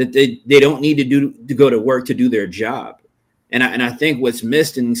 that they don't need to go to work to do their job. And I think what's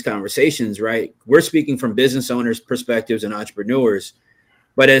missed in these conversations, right? We're speaking from business owners' perspectives and entrepreneurs,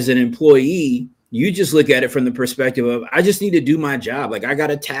 but as an employee, you just look at it from the perspective of, I just need to do my job. Like I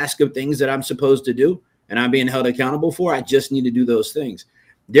got a task of things that I'm supposed to do and I'm being held accountable for. I just need to do those things.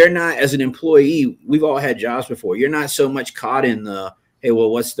 They're not, as an employee, we've all had jobs before. You're not so much caught in the, hey,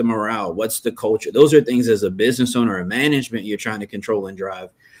 well, what's the morale? What's the culture? Those are things as a business owner or management you're trying to control and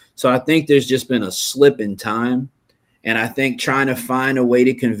drive. So I think there's just been a slip in time. And I think trying to find a way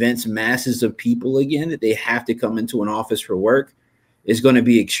to convince masses of people again that they have to come into an office for work is going to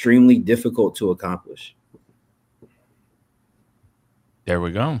be extremely difficult to accomplish. There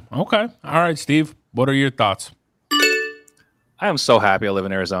we go. Okay. All right, Steve, what are your thoughts? I am so happy I live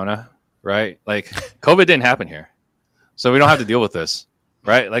in Arizona, right? Like COVID didn't happen here. So we don't have to deal with this,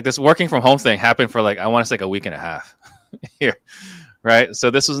 right? Like this working from home thing happened for like, I want to say like a week and a half here, right?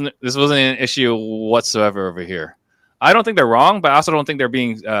 So this wasn't an issue whatsoever over here. I don't think they're wrong, but I also don't think they're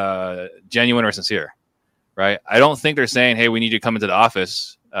being genuine or sincere, right? I don't think they're saying, hey, we need to come into the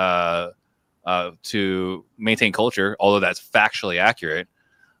office to maintain culture, although that's factually accurate.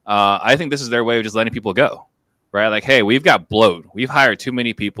 I think this is their way of just letting people go, right? Like, hey, we've got bloat. We've hired too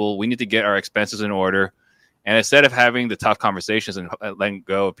many people. We need to get our expenses in order. And instead of having the tough conversations and letting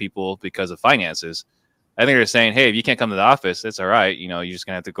go of people because of finances, I think they're saying, hey, if you can't come to the office, it's all right. You know, you're just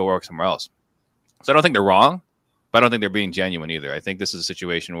going to have to go work somewhere else. So I don't think they're wrong. But I don't think they're being genuine either. I think this is a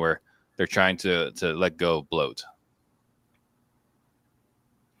situation where they're trying to let go of bloat.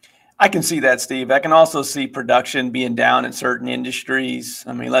 I can see that, Steve. I can also see production being down in certain industries.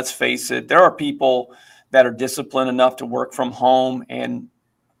 I mean, let's face it. There are people that are disciplined enough to work from home and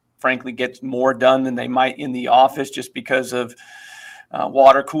frankly get more done than they might in the office just because of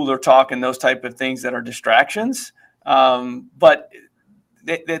water cooler talk and those type of things that are distractions. But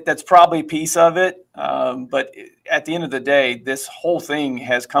that's probably a piece of it. But at the end of the day, this whole thing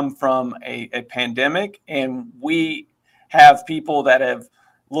has come from a pandemic, and we have people that have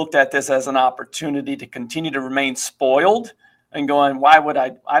looked at this as an opportunity to continue to remain spoiled and going, why would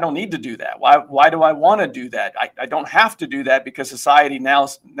I don't need to do that. Why do I want to do that? I don't have to do that because society now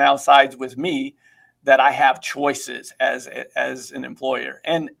sides with me that I have choices as an employer.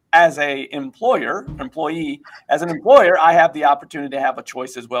 And as an employer, I have the opportunity to have a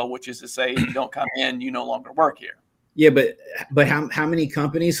choice as well, which is to say, you don't come in, you no longer work here. Yeah, but how many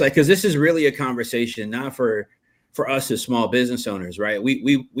companies, like, because this is really a conversation not for us as small business owners, right?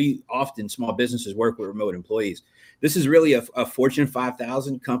 We often, small businesses work with remote employees. This is really a Fortune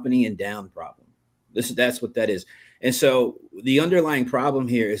 5,000 company and down problem. That's what that is. And so the underlying problem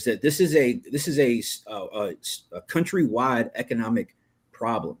here is that this is a countrywide economic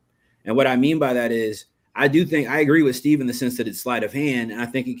problem. And what I mean by that is, I agree with Steve in the sense that it's sleight of hand. And I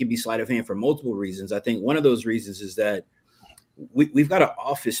think it can be sleight of hand for multiple reasons. I think one of those reasons is that we've got an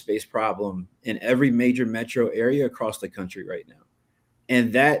office space problem in every major metro area across the country right now.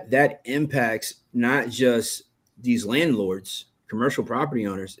 And that impacts not just these landlords, commercial property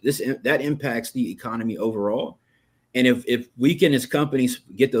owners, that impacts the economy overall. And if we can, as companies,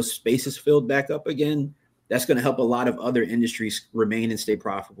 get those spaces filled back up again, that's going to help a lot of other industries remain and stay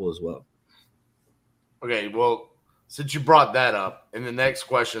profitable as well. Okay, well, since you brought that up, and the next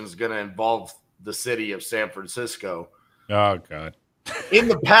question is going to involve the city of San Francisco. Oh, God. In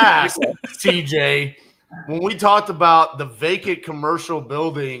the past, TJ, when we talked about the vacant commercial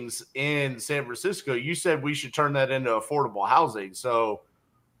buildings in San Francisco, you said we should turn that into affordable housing. So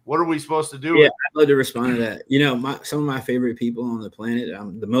what are we supposed to do? Yeah, I'd love to respond to that. You know, some of my favorite people on the planet,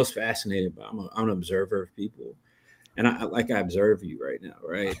 I'm the most fascinated by. I'm an observer of people. And I observe you right now,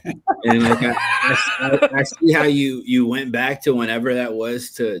 right? And like I see how you went back to whenever that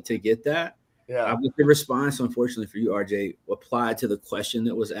was to get that. Yeah. The response, unfortunately for you, RJ, applied to the question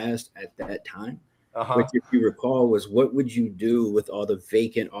that was asked at that time. Which, if you recall, was what would you do with all the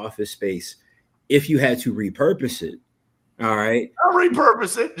vacant office space if you had to repurpose it? All right. Not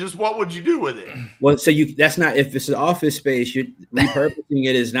repurpose it. Just what would you do with it? Well, so that's not, if it's an office space, you're repurposing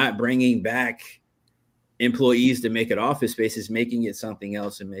it is not bringing back employees to make it office space, is making it something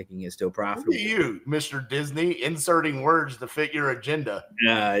else and making it still profitable. Look at you, Mr. Disney, inserting words to fit your agenda.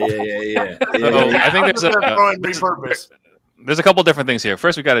 Yeah. So I think there's a couple different things here.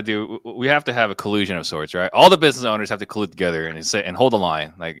 First, we have to have a collusion of sorts, right? All the business owners have to collude together and hold the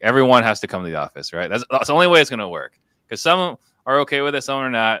line. Like, everyone has to come to the office, right? That's the only way it's going to work. Because some are okay with it, some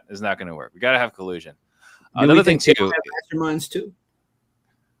are not. It's not going to work. We got to have collusion. Another thing too. Masterminds too.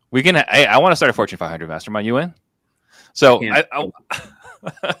 We can. I want to start a Fortune 500 mastermind. You in? So I gotta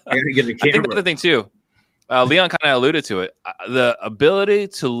get the camera. I think the other thing too. Leon kind of alluded to it. The ability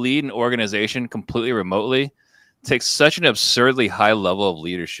to lead an organization completely remotely takes such an absurdly high level of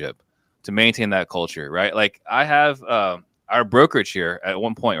leadership to maintain that culture, right? Like I have our brokerage here at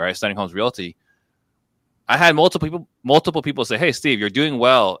one point, right? Stunning Homes Realty. I had multiple people say, "Hey, Steve, you're doing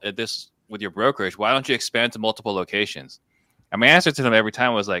well at this with your brokerage. Why don't you expand to multiple locations?" And my answer to them every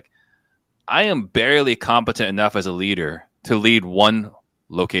time was like, I am barely competent enough as a leader to lead one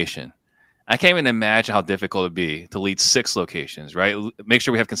location. I can't even imagine how difficult it'd be to lead 6 locations, right? Make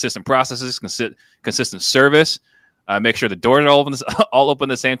sure we have consistent processes, consistent service, make sure the doors are all open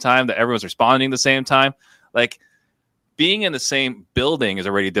at the same time, that everyone's responding at the same time. Like being in the same building is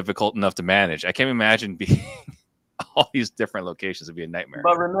already difficult enough to manage. I can't imagine being all these different locations. Would be a nightmare.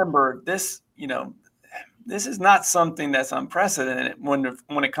 But remember, this is not something that's unprecedented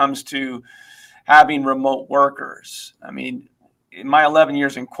when it comes to having remote workers. I mean, in my 11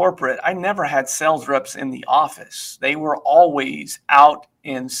 years in corporate, I never had sales reps in the office. They were always out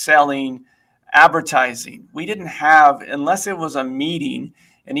and selling, advertising. We didn't have, unless it was a meeting,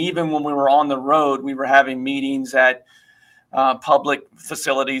 and even when we were on the road, we were having meetings at public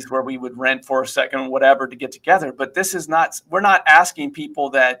facilities where we would rent for a second, whatever, to get together. But this is not, we're not asking people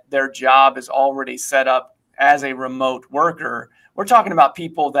that their job is already set up as a remote worker. We're talking about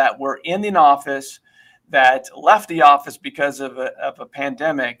people that were in the office, that left the office because of a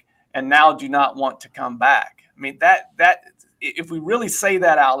pandemic and now do not want to come back. I mean, that if we really say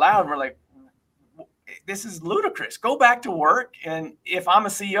that out loud, we're like, this is ludicrous. Go back to work. And if I'm a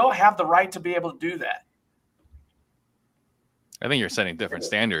CEO, I have the right to be able to do that. I think you're setting different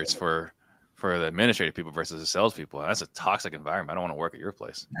standards for the administrative people versus the sales people. That's a toxic environment. I don't want to work at your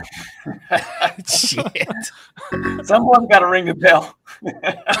place. Shit. Someone's got to ring the bell.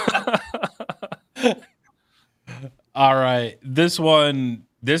 All right. This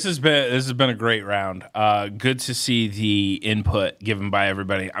has been a great round. Good to see the input given by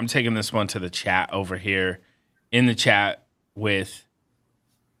everybody. I'm taking this one to the chat over here. In the chat with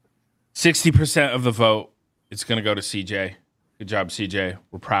 60% of the vote, it's going to go to CJ. Good job, CJ.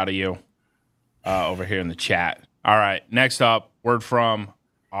 We're proud of you over here in the chat. All right. Next up, word from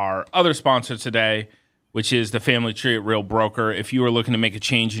our other sponsor today, which is the Family Tree at Real Broker. If you are looking to make a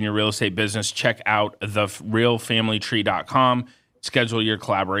change in your real estate business, check out therealfamilytree.com. Schedule your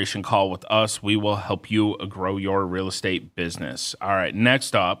collaboration call with us. We will help you grow your real estate business. All right,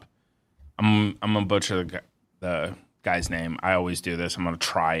 next up, I'm going to butcher the guy's name. I always do this. I'm going to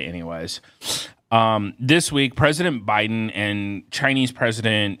try anyways. This week, President Biden and Chinese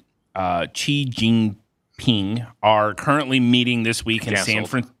President Xi Jinping are currently meeting this week in San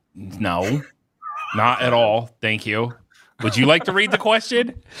Francisco. No. Not at all. Thank you. Would you like to read the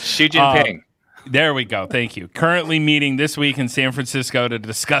question? Xi Jinping. There we go. Thank you. Currently meeting this week in San Francisco to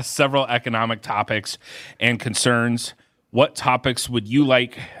discuss several economic topics and concerns. What topics would you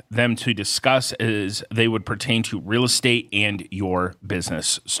like them to discuss as they would pertain to real estate and your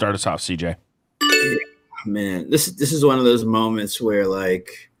business? Start us off, CJ. Man, this is one of those moments where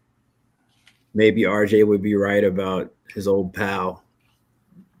like maybe RJ would be right about his old pal,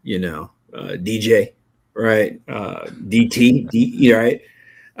 DJ, right? DT, right?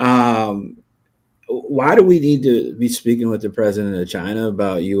 Why do we need to be speaking with the president of China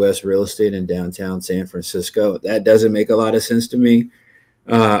about U.S. real estate in downtown San Francisco? That doesn't make a lot of sense to me.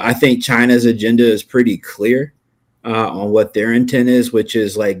 I think China's agenda is pretty clear on what their intent is, which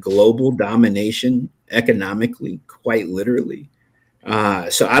is like global domination economically, quite literally.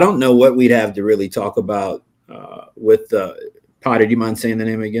 So I don't know what we'd have to really talk about with Potter. Do you mind saying the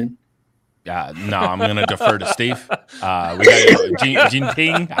name again? No, I'm going to defer to Steve. We got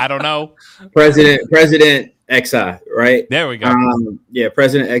Jinping. I don't know. President XI, right? There we go.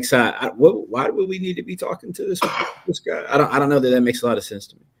 President XI. Why would we need to be talking to this guy? I don't know that makes a lot of sense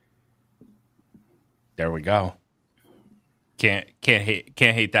to me. There we go. Can't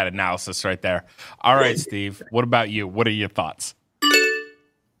hate that analysis right there. All right, Steve. What about you? What are your thoughts?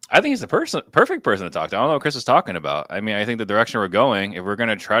 I think he's the perfect person to talk to. I don't know what Chris is talking about. I mean, I think the direction we're going, if we're going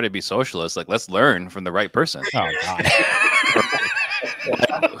to try to be socialists, like let's learn from the right person. Oh, God.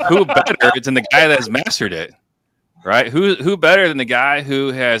 Who better than the guy that has mastered it, right? Who better than the guy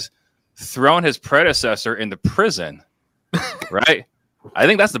who has thrown his predecessor into prison, right? I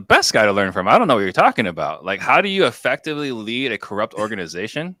think that's the best guy to learn from. I don't know what you're talking about. Like, how do you effectively lead a corrupt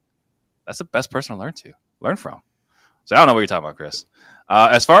organization? That's the best person to learn from. So I don't know what you're talking about, Chris.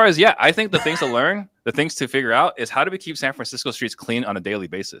 As far as, I think the things to learn, the things to figure out is how do we keep San Francisco streets clean on a daily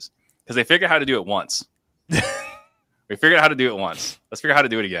basis? Because they figured out how to do it once. We figured out how to do it once. Let's figure out how to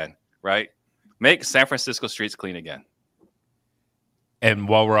do it again, right? Make San Francisco streets clean again. And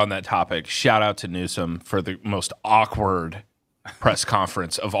while we're on that topic, shout out to Newsom for the most awkward press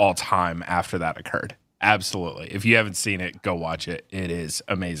conference of all time after that occurred. Absolutely. If you haven't seen it, go watch it. It is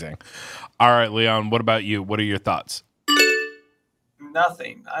amazing. All right, Leon, what about you? What are your thoughts?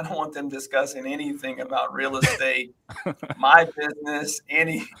 Nothing. I don't want them discussing anything about real estate, my business,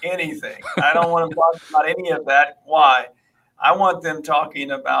 anything. I don't want them talking about any of that. Why? I want them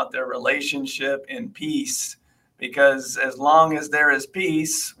talking about their relationship and peace, because as long as there is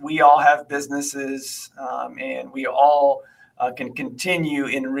peace, we all have businesses, and we all can continue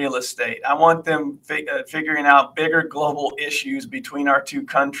in real estate. I want them figuring out bigger global issues between our two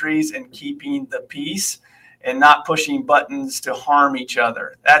countries and keeping the peace and not pushing buttons to harm each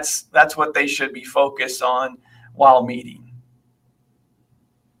other. That's what they should be focused on while meeting.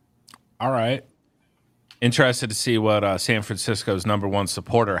 All right. Interested to see what San Francisco's number one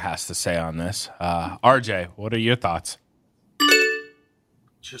supporter has to say on this. RJ, what are your thoughts?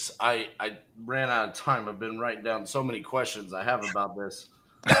 Just I ran out of time. I've been writing down so many questions I have about this.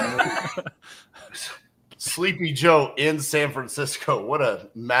 Sleepy Joe in San Francisco. What a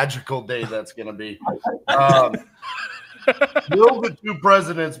magical day that's going to be. Will the two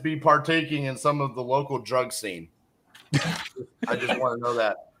presidents be partaking in some of the local drug scene? I just want to know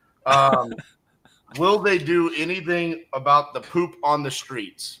that. Will they do anything about the poop on the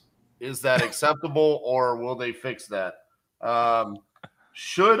streets? Is that acceptable, or will they fix that?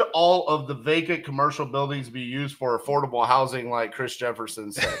 Should all of the vacant commercial buildings be used for affordable housing like Chris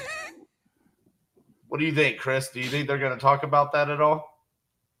Jefferson said? What do you think, Chris? Do you think they're going to talk about that at all?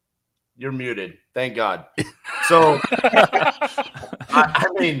 You're muted. Thank God. So, I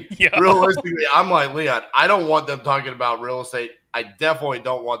mean, realistically, I'm like Leon. I don't want them talking about real estate. I definitely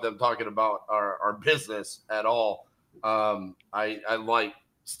don't want them talking about our business at all. I like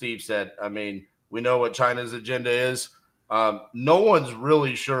Steve said. I mean, we know what China's agenda is. No one's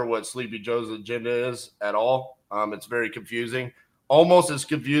really sure what Sleepy Joe's agenda is at all. It's very confusing. Almost as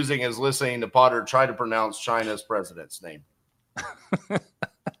confusing as listening to Potter try to pronounce China's president's name.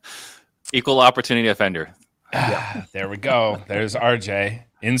 Equal opportunity offender. Yeah. There we go. There's RJ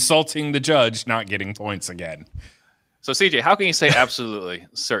insulting the judge, not getting points again. So, CJ, how can you say absolutely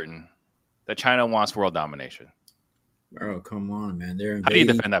certain that China wants world domination? Oh, come on, man. They're invading. How do you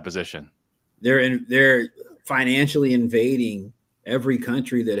defend that position? They're financially invading every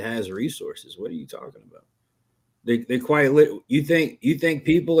country that has resources. What are you talking about? They quite lit. You think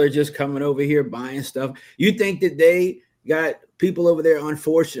people are just coming over here buying stuff? You think that they got people over there?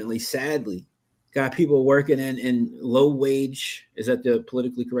 Unfortunately, sadly, got people working in low wage. Is that the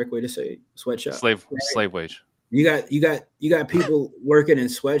politically correct way to say it? Sweatshop? Slave wage. You got people working in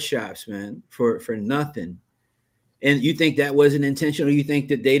sweatshops, man, for nothing. And you think that wasn't intentional? You think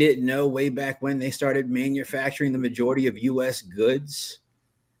that they didn't know way back when they started manufacturing the majority of U.S. goods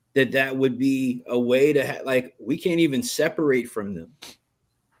that would be a way to like, we can't even separate from them,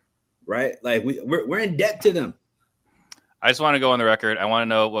 right? Like we're in debt to them. I just want to go on the record. I want to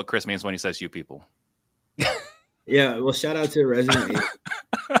know what Chris means when he says "you people." Yeah, well, shout out to resident Asian.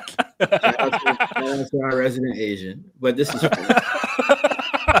 Shout out to our resident Asian. But this is fun.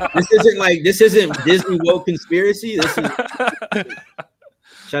 This isn't Disney woke conspiracy. This is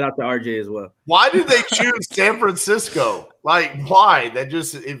shout out to RJ as well. Why did they choose San Francisco? Like, why? That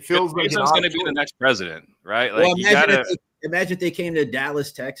just it feels like he's going to be the next president, right? Like, well, imagine if they came to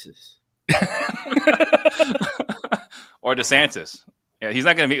Dallas, Texas, or DeSantis. Yeah, he's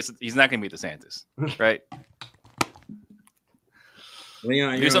not going to meet DeSantis, right?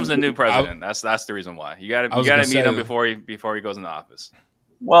 Leon, Newsom's the new president. That's the reason why. You got to meet him before he goes into office.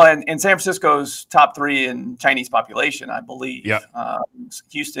 Well, and San Francisco's top 3 in Chinese population, I believe. Yeah.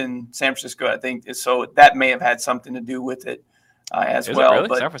 Houston, San Francisco, I think. So that may have had something to do with it as Is well. It really?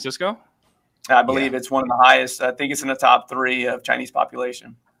 But San Francisco? I believe it's one of the highest. I think it's in the top 3 of Chinese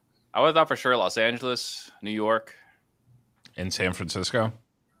population. I would have thought for sure Los Angeles, New York, and San Francisco.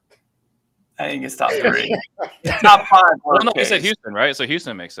 I think it's top 3. Top 5. Well, no, you said Houston, right? So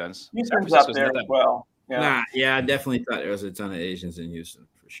Houston makes sense. Houston's up there as well. Yeah. Yeah, I definitely thought there was a ton of Asians in Houston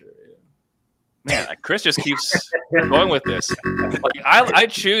for sure. Yeah. Man, Chris just keeps going with this. Like, I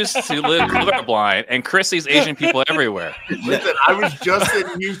choose to live colorblind, and Chris sees Asian people everywhere. Listen, I was just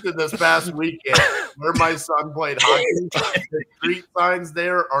in Houston this past weekend where my son played hockey. The street signs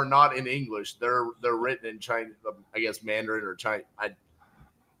there are not in English. They're written in Chinese, I guess Mandarin or Chinese.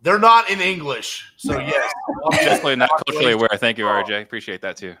 They're not in English. So yes, definitely not culturally aware. Thank you, RJ. Appreciate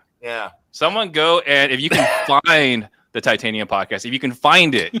that too. Yeah. Someone go, and if you can find the Titanium podcast, if you can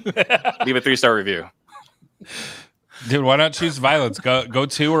find it, leave a 3-star review. Dude, why not choose violence? Go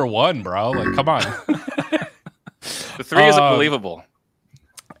 2 or 1, bro. Like, come on. The 3 is unbelievable.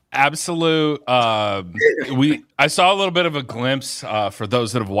 Absolute. I saw a little bit of a glimpse for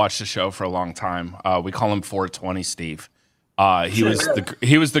those that have watched the show for a long time. We call him 420 Steve. He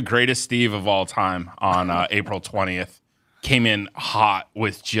was the greatest Steve of all time on April 20th. Came in hot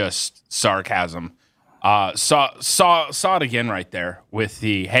with just sarcasm. Saw it again right there with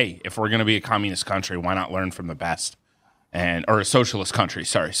the, hey, if we're going to be a communist country, why not learn from the best? Or a socialist country,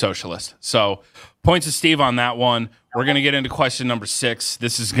 socialist. So points to Steve on that one. We're going to get into question number 6.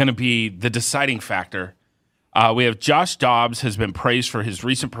 This is going to be the deciding factor. We have Josh Dobbs has been praised for his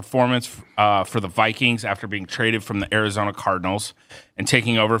recent performance for the Vikings after being traded from the Arizona Cardinals and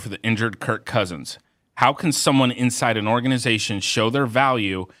taking over for the injured Kirk Cousins. How can someone inside an organization show their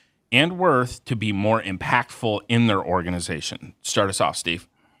value and worth to be more impactful in their organization? Start us off, Steve.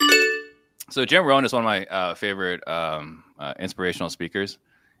 So Jim Rohn is one of my favorite inspirational speakers.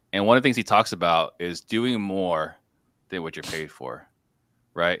 And one of the things he talks about is doing more than what you're paid for,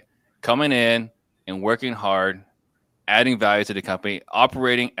 right? Coming in and working hard, adding value to the company,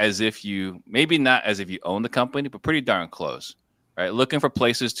 operating as if you, maybe not as if you own the company, but pretty darn close, right? Looking for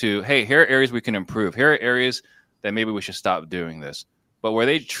places to, hey, here are areas we can improve. Here are areas that maybe we should stop doing this. But where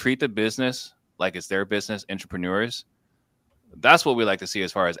they treat the business like it's their business, entrepreneurs, that's what we like to see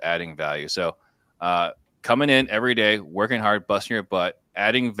as far as adding value. So coming in every day, working hard, busting your butt,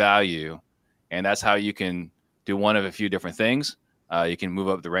 adding value, and that's how you can do one of a few different things. You can move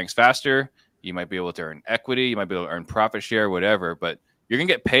up the ranks faster. You might be able to earn equity. You might be able to earn profit share, whatever. But you're going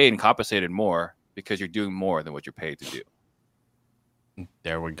to get paid and compensated more because you're doing more than what you're paid to do.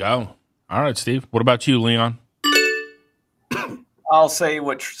 There we go. All right, Steve. What about you, Leon? I'll say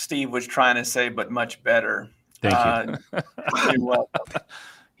what Steve was trying to say, but much better. Thank you. You're welcome.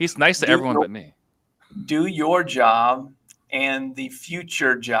 He's nice to everyone but me. Do your job and the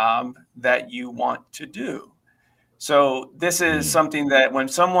future job that you want to do. So this is something that when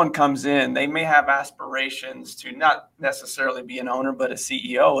someone comes in, they may have aspirations to not necessarily be an owner, but a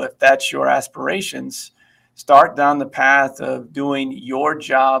CEO. If that's your aspirations, start down the path of doing your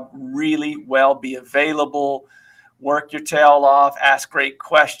job really well, be available, work your tail off, ask great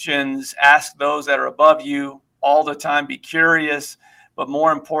questions, ask those that are above you all the time, be curious, but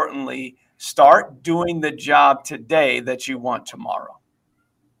more importantly, start doing the job today that you want tomorrow.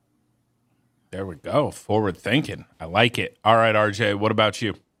 There we go. Forward thinking. I like it. All right, RJ, what about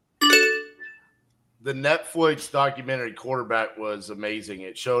you? The Netflix documentary Quarterback was amazing.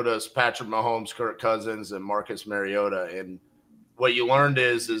 It showed us Patrick Mahomes, Kirk Cousins, and Marcus Mariota. And what you learned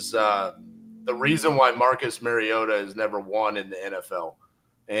is the reason why Marcus Mariota has never won in the NFL.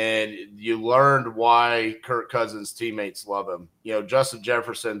 And you learned why Kirk Cousins' teammates love him. You know, Justin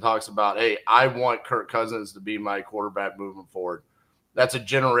Jefferson talks about, hey, I want Kirk Cousins to be my quarterback moving forward. That's a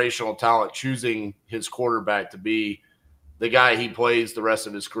generational talent, choosing his quarterback to be the guy he plays the rest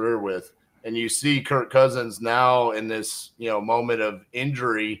of his career with. And you see Kirk Cousins now in this, moment of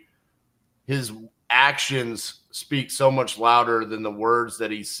injury, his actions speak so much louder than the words that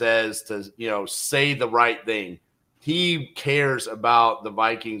he says to, say the right thing. He cares about the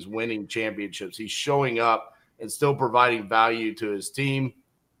Vikings winning championships. He's showing up and still providing value to his team,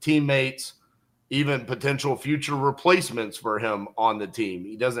 teammates, even potential future replacements for him on the team.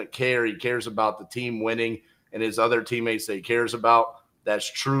 He doesn't care. He cares about the team winning and his other teammates that he cares about.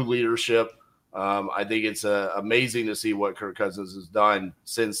 That's true leadership. I think it's amazing to see what Kirk Cousins has done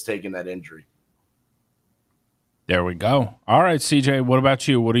since taking that injury. There we go. All right, CJ, what about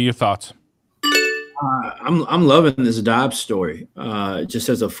you? What are your thoughts? I'm loving this Dobbs story. Just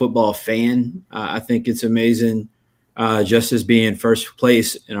as a football fan, I think it's amazing. Just as being first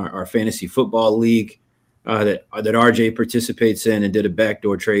place in our fantasy football league that RJ participates in and did a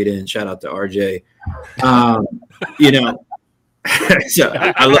backdoor trade in. Shout out to RJ. So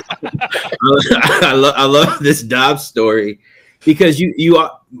I love this Dobbs story because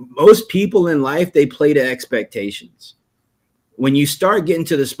most people in life, they play to expectations. When you start getting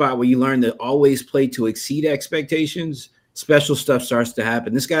to the spot where you learn to always play to exceed expectations, special stuff starts to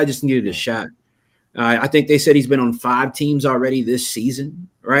happen. This guy just needed a shot. I think they said he's been on 5 teams already this season,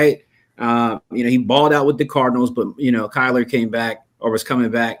 right? He balled out with the Cardinals, but, Kyler came back or was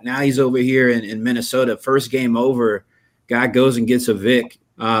coming back. Now he's over here in Minnesota. First game over, guy goes and gets a Vic.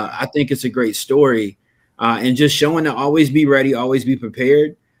 I think it's a great story. And just showing to always be ready, always be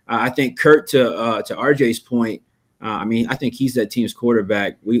prepared. I think Kurt, to RJ's point, I think he's that team's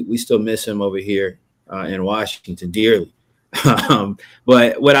quarterback. We still miss him over here in Washington dearly.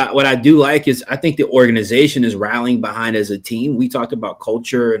 But what I do like is I think the organization is rallying behind as a team. We talked about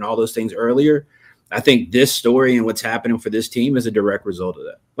culture and all those things earlier. I think this story and what's happening for this team is a direct result of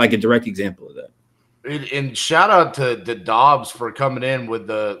that, like a direct example of that. And shout out to Dobbs for coming in with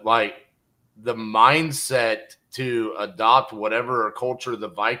the mindset to adopt whatever culture the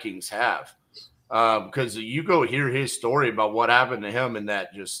Vikings have. Because you go hear his story about what happened to him in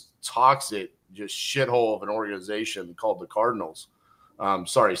that just toxic, just shithole of an organization called the Cardinals.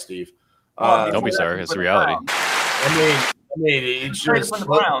 Sorry, Steve. Don't be sorry. It's the reality. I mean, it's just the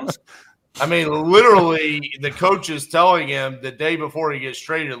Browns. I mean, literally, the coach is telling him the day before he gets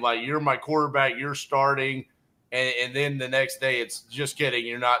traded, like, you're my quarterback, you're starting. And then the next day, it's just kidding,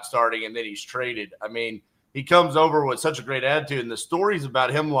 you're not starting. And then he's traded. I mean, he comes over with such a great attitude. And the stories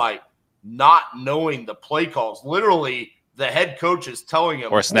about him, like, not knowing the play calls. Literally, the head coach is telling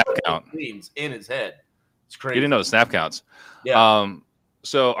him or snap count in his head. It's crazy. You didn't know the snap counts. Yeah.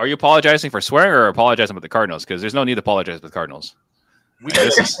 So are you apologizing for swearing or apologizing with the Cardinals? Because there's no need to apologize with the Cardinals. We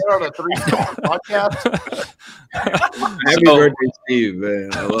got to on a 3-star podcast. Happy birthday, Steve, man.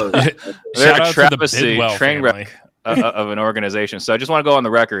 I love it. They're Shout a out to the travesty, Bidwell train family. wreck of an organization. So I just want to go on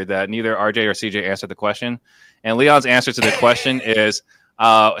the record that neither RJ or CJ answered the question. And Leon's answer to the question is,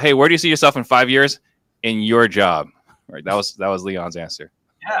 hey, where do you see yourself in 5 years? In your job. Right. That was Leon's answer.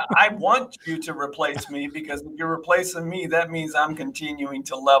 Yeah, I want you to replace me because if you're replacing me, that means I'm continuing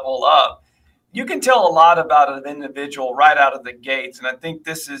to level up. You can tell a lot about an individual right out of the gates. And I think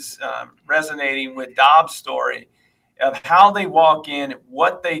this is resonating with Dobbs' story of how they walk in,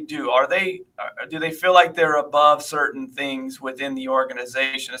 what they do. Do they feel like they're above certain things within the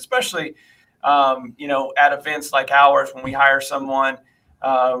organization, especially, at events like ours when we hire someone,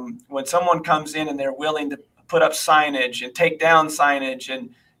 when someone comes in and they're willing to put up signage and take down signage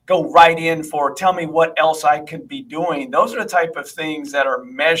and go right in for tell me what else I could be doing. Those are the type of things that are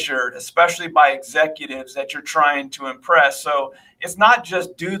measured, especially by executives that you're trying to impress. So it's not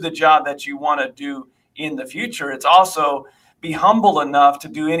just do the job that you want to do in the future. It's also be humble enough to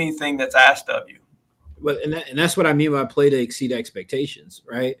do anything that's asked of you. Well, and that's what I mean by play to exceed expectations,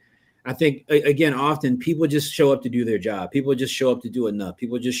 right? I think, again, often people just show up to do their job. People just show up to do enough.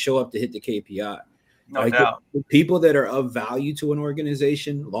 People just show up to hit the KPI. No doubt. The people that are of value to an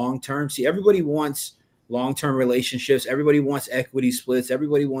organization long-term. See, everybody wants long-term relationships. Everybody wants equity splits.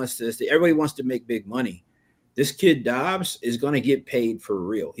 Everybody wants this. Everybody wants to make big money. This kid Dobbs is going to get paid for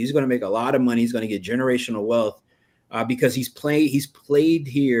real. He's going to make a lot of money. He's going to get generational wealth because he's played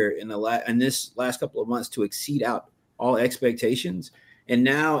here in this last couple of months to exceed out all expectations. And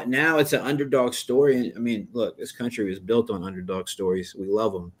now it's an underdog story. I mean, look, this country was built on underdog stories. We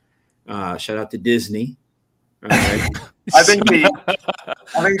love them. Shout out to Disney. All right. I think the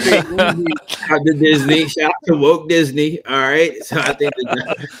shout out to Disney. Shout out to woke Disney. All right. So I think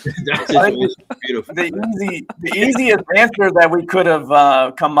that's beautiful. The easiest answer that we could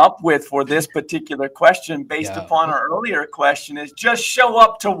have come up with for this particular question, based upon our earlier question, is just show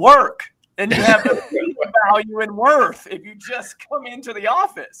up to work, and you have the value and worth if you just come into the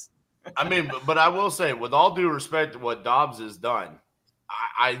office. I mean, but I will say, with all due respect to what Dobbs has done,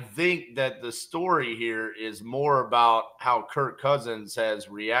 I think that the story here is more about how Kirk Cousins has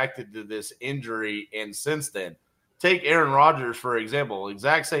reacted to this injury. And since then, take Aaron Rodgers, for example,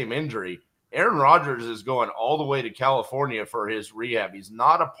 exact same injury. Aaron Rodgers is going all the way to California for his rehab. He's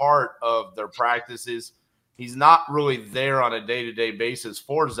not a part of their practices. He's not really there on a day-to-day basis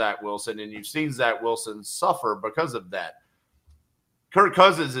for Zach Wilson. And you've seen Zach Wilson suffer because of that. Kirk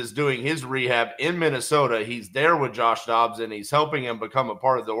Cousins is doing his rehab in Minnesota. He's there with Josh Dobbs, and he's helping him become a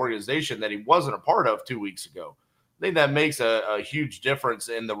part of the organization that he wasn't a part of 2 weeks ago. I think that makes a huge difference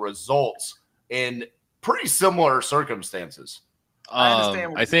in the results in pretty similar circumstances. I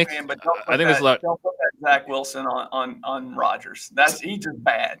understand what you're saying, but don't put that Zach Wilson on Rodgers. He's just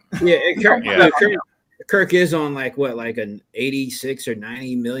bad. Yeah, Kirk is on like an $86 or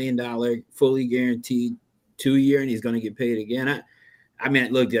 $90 million fully guaranteed 2 year, and he's going to get paid again. I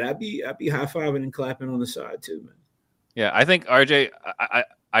mean, look, I'd be high fiving and clapping on the side too, man. Yeah, I think RJ,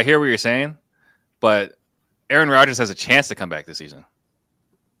 I hear what you're saying, but Aaron Rodgers has a chance to come back this season.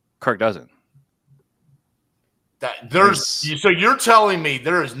 Kirk doesn't. So you're telling me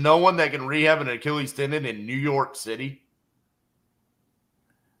there is no one that can rehab an Achilles tendon in New York City?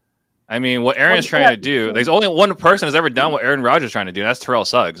 I mean, what Aaron's trying to do, there's only one person has ever done what Aaron Rodgers is trying to do, and that's Terrell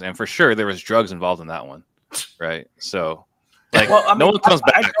Suggs. And for sure, there was drugs involved in that one, right? So, no one comes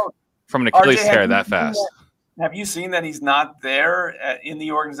back from an Achilles tear that fast. Have you seen that he's not there in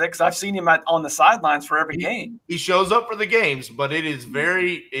the organization? Because I've seen him on the sidelines for every game. He shows up for the games, but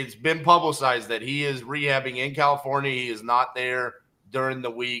it's been publicized that he is rehabbing in California. He is not there during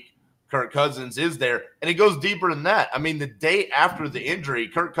the week. Kirk Cousins is there, and it goes deeper than that. I mean, the day after the injury,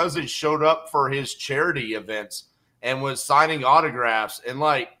 Kirk Cousins showed up for his charity events and was signing autographs. And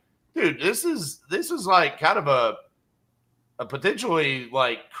dude, this is like kind of a potentially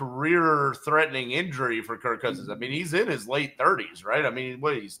like career threatening injury for Kirk Cousins. I mean, he's in his late 30s, right? I mean,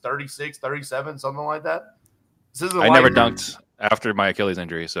 he's 36, 37, something like that. I never dunked after my Achilles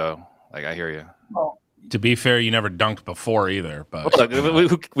injury, so like I hear you. Oh. To be fair, you never dunked before either, but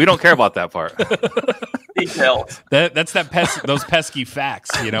we don't care about that part. Details. That's those pesky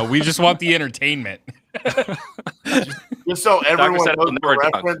facts. We just want the entertainment. Just so everyone said knows never the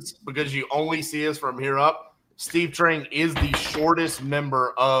dunk. reference, because you only see us from here up, Steve Trang is the shortest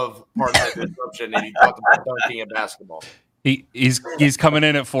member of Partner Disruption, and he talked about dunking at basketball. He's coming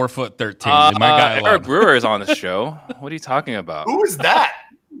in at 4'13". My guy Eric Brewer is on the show. What are you talking about? Who is that?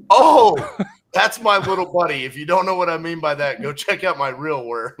 Oh, that's my little buddy. If you don't know what I mean by that, go check out my reel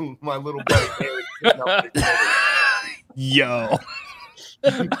where my little buddy. Yo.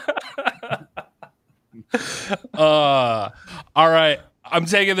 All right. I'm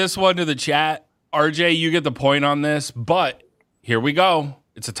taking this one to the chat. RJ, you get the point on this, but here we go.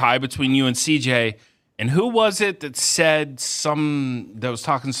 It's a tie between you and CJ. And who was it that said that was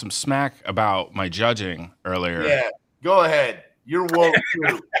talking some smack about my judging earlier? Yeah, go ahead. You're woke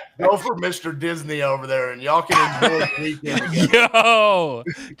too. Go for Mr. Disney over there, and y'all can enjoy the weekend together. Yo,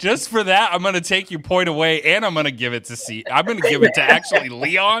 just for that, I'm going to take your point away, and I'm going to give it to I'm going to give it to actually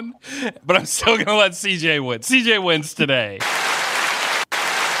Leon, but I'm still going to let CJ win. CJ wins today.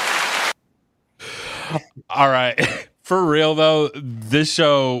 All right. For real, though, this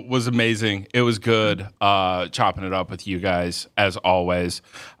show was amazing. It was good chopping it up with you guys, as always.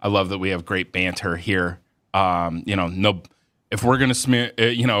 I love that we have great banter here. If we're gonna smear,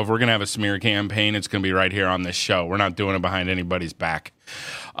 if we're gonna have a smear campaign, it's gonna be right here on this show. We're not doing it behind anybody's back.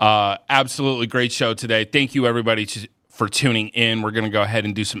 Absolutely great show today. Thank you, everybody, for tuning in. We're gonna go ahead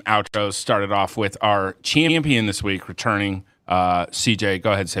and do some outros. Started off with our champion this week, returning. CJ, go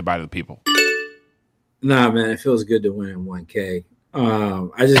ahead and say bye to the people. Nah, man, it feels good to win 1K.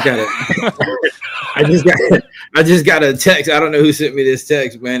 I just got a text. I don't know who sent me this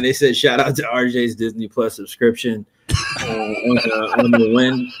text, man. They said shout out to RJ's Disney Plus subscription on the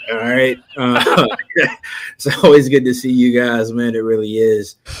win. All right, it's always good to see you guys, man. It really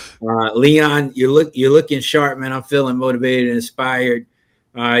is. Leon, you're looking sharp, man. I'm feeling motivated and inspired.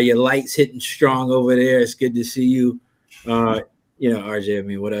 Your light's hitting strong over there. It's good to see you. RJ, I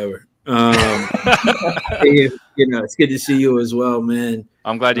mean, whatever. It's good to see you as well, man.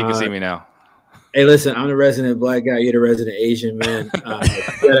 I'm glad you can see me now. Hey, listen, I'm the resident black guy. You're the resident Asian, man.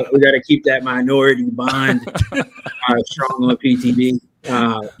 We got to keep that minority bond strong on PTB.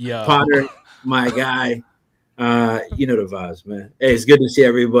 Potter, my guy. You know the vibes, man. Hey, it's good to see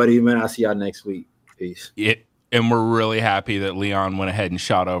everybody, man. I'll see y'all next week. Peace. And we're really happy that Leon went ahead and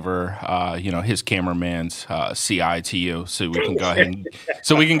shot over, his cameraman's CI to you, so we can go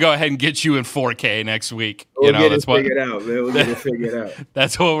ahead and get you in 4K next week. We'll get it figured out, man. We'll get it figured out.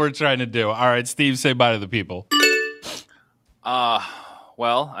 That's what we're trying to do. All right, Steve, say bye to the people.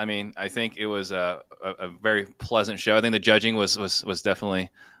 Well, I mean, I think it was a very pleasant show. I think the judging was definitely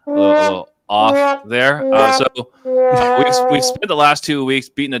a little off there. So we've spent the last 2 weeks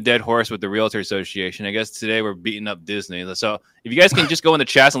beating a dead horse with the Realtor Association. I guess today we're beating up Disney. So if you guys can just go in the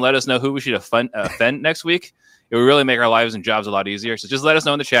chats and let us know who we should offend next week, it would really make our lives and jobs a lot easier. So just let us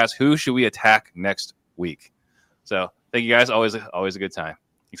know in the chats who should we attack next week. So thank you guys. Always a good time.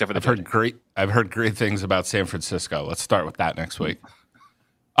 Except for I've heard great things about San Francisco. Let's start with that next week.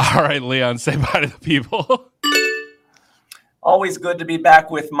 All right, Leon, say bye to the people. Always good to be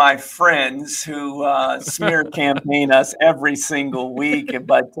back with my friends who smear campaign us every single week,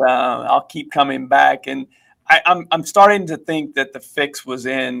 but I'll keep coming back. And I'm starting to think that the fix was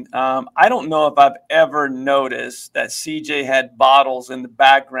in. I don't know if I've ever noticed that CJ had bottles in the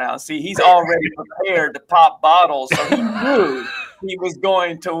background. See, he's already prepared to pop bottles, so he knew he was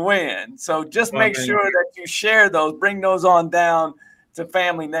going to win. So just make sure that you share those, bring those on down to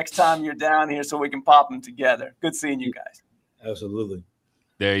family next time you're down here so we can pop them together. Good seeing you guys. Absolutely.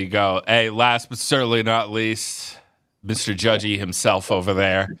 There you go. Hey, last but certainly not least, Mr. Judgy himself over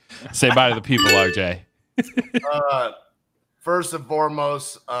there. Say bye to the people, RJ. First and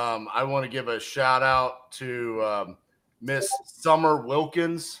foremost, I want to give a shout out to Miss Summer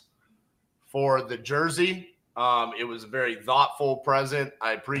Wilkins for the jersey. It was a very thoughtful present.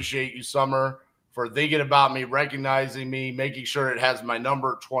 I appreciate you, Summer, for thinking about me, recognizing me, making sure it has my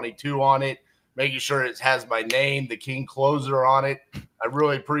number 22 on it, making sure it has my name, the King Closer, on it. I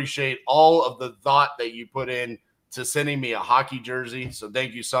really appreciate all of the thought that you put in to sending me a hockey jersey. So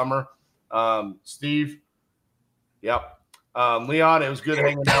thank you, Summer. Steve. Yep. Leon, it was good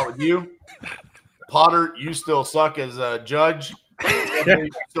hanging out with you. Potter, you still suck as a judge. hopefully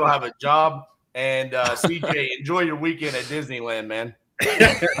you still have a job. And CJ, enjoy your weekend at Disneyland, man.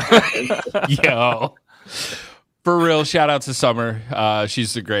 Yo. For real, shout out to Summer.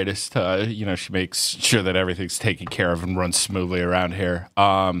 She's the greatest. She makes sure that everything's taken care of and runs smoothly around here.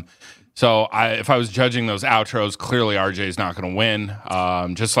 So if I was judging those outros, clearly RJ is not going to win.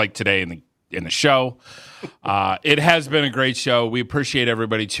 Just like today in the show. It has been a great show. We appreciate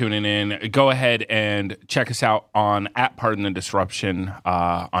everybody tuning in. Go ahead and check us out on @Pardon the Disruption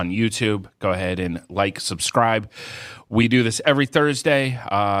on YouTube. Go ahead and subscribe. We do this every Thursday,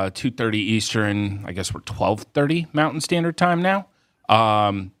 2:30 Eastern. I guess we're 12:30 Mountain Standard Time now.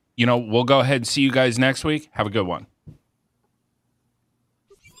 We'll go ahead and see you guys next week. Have a good one.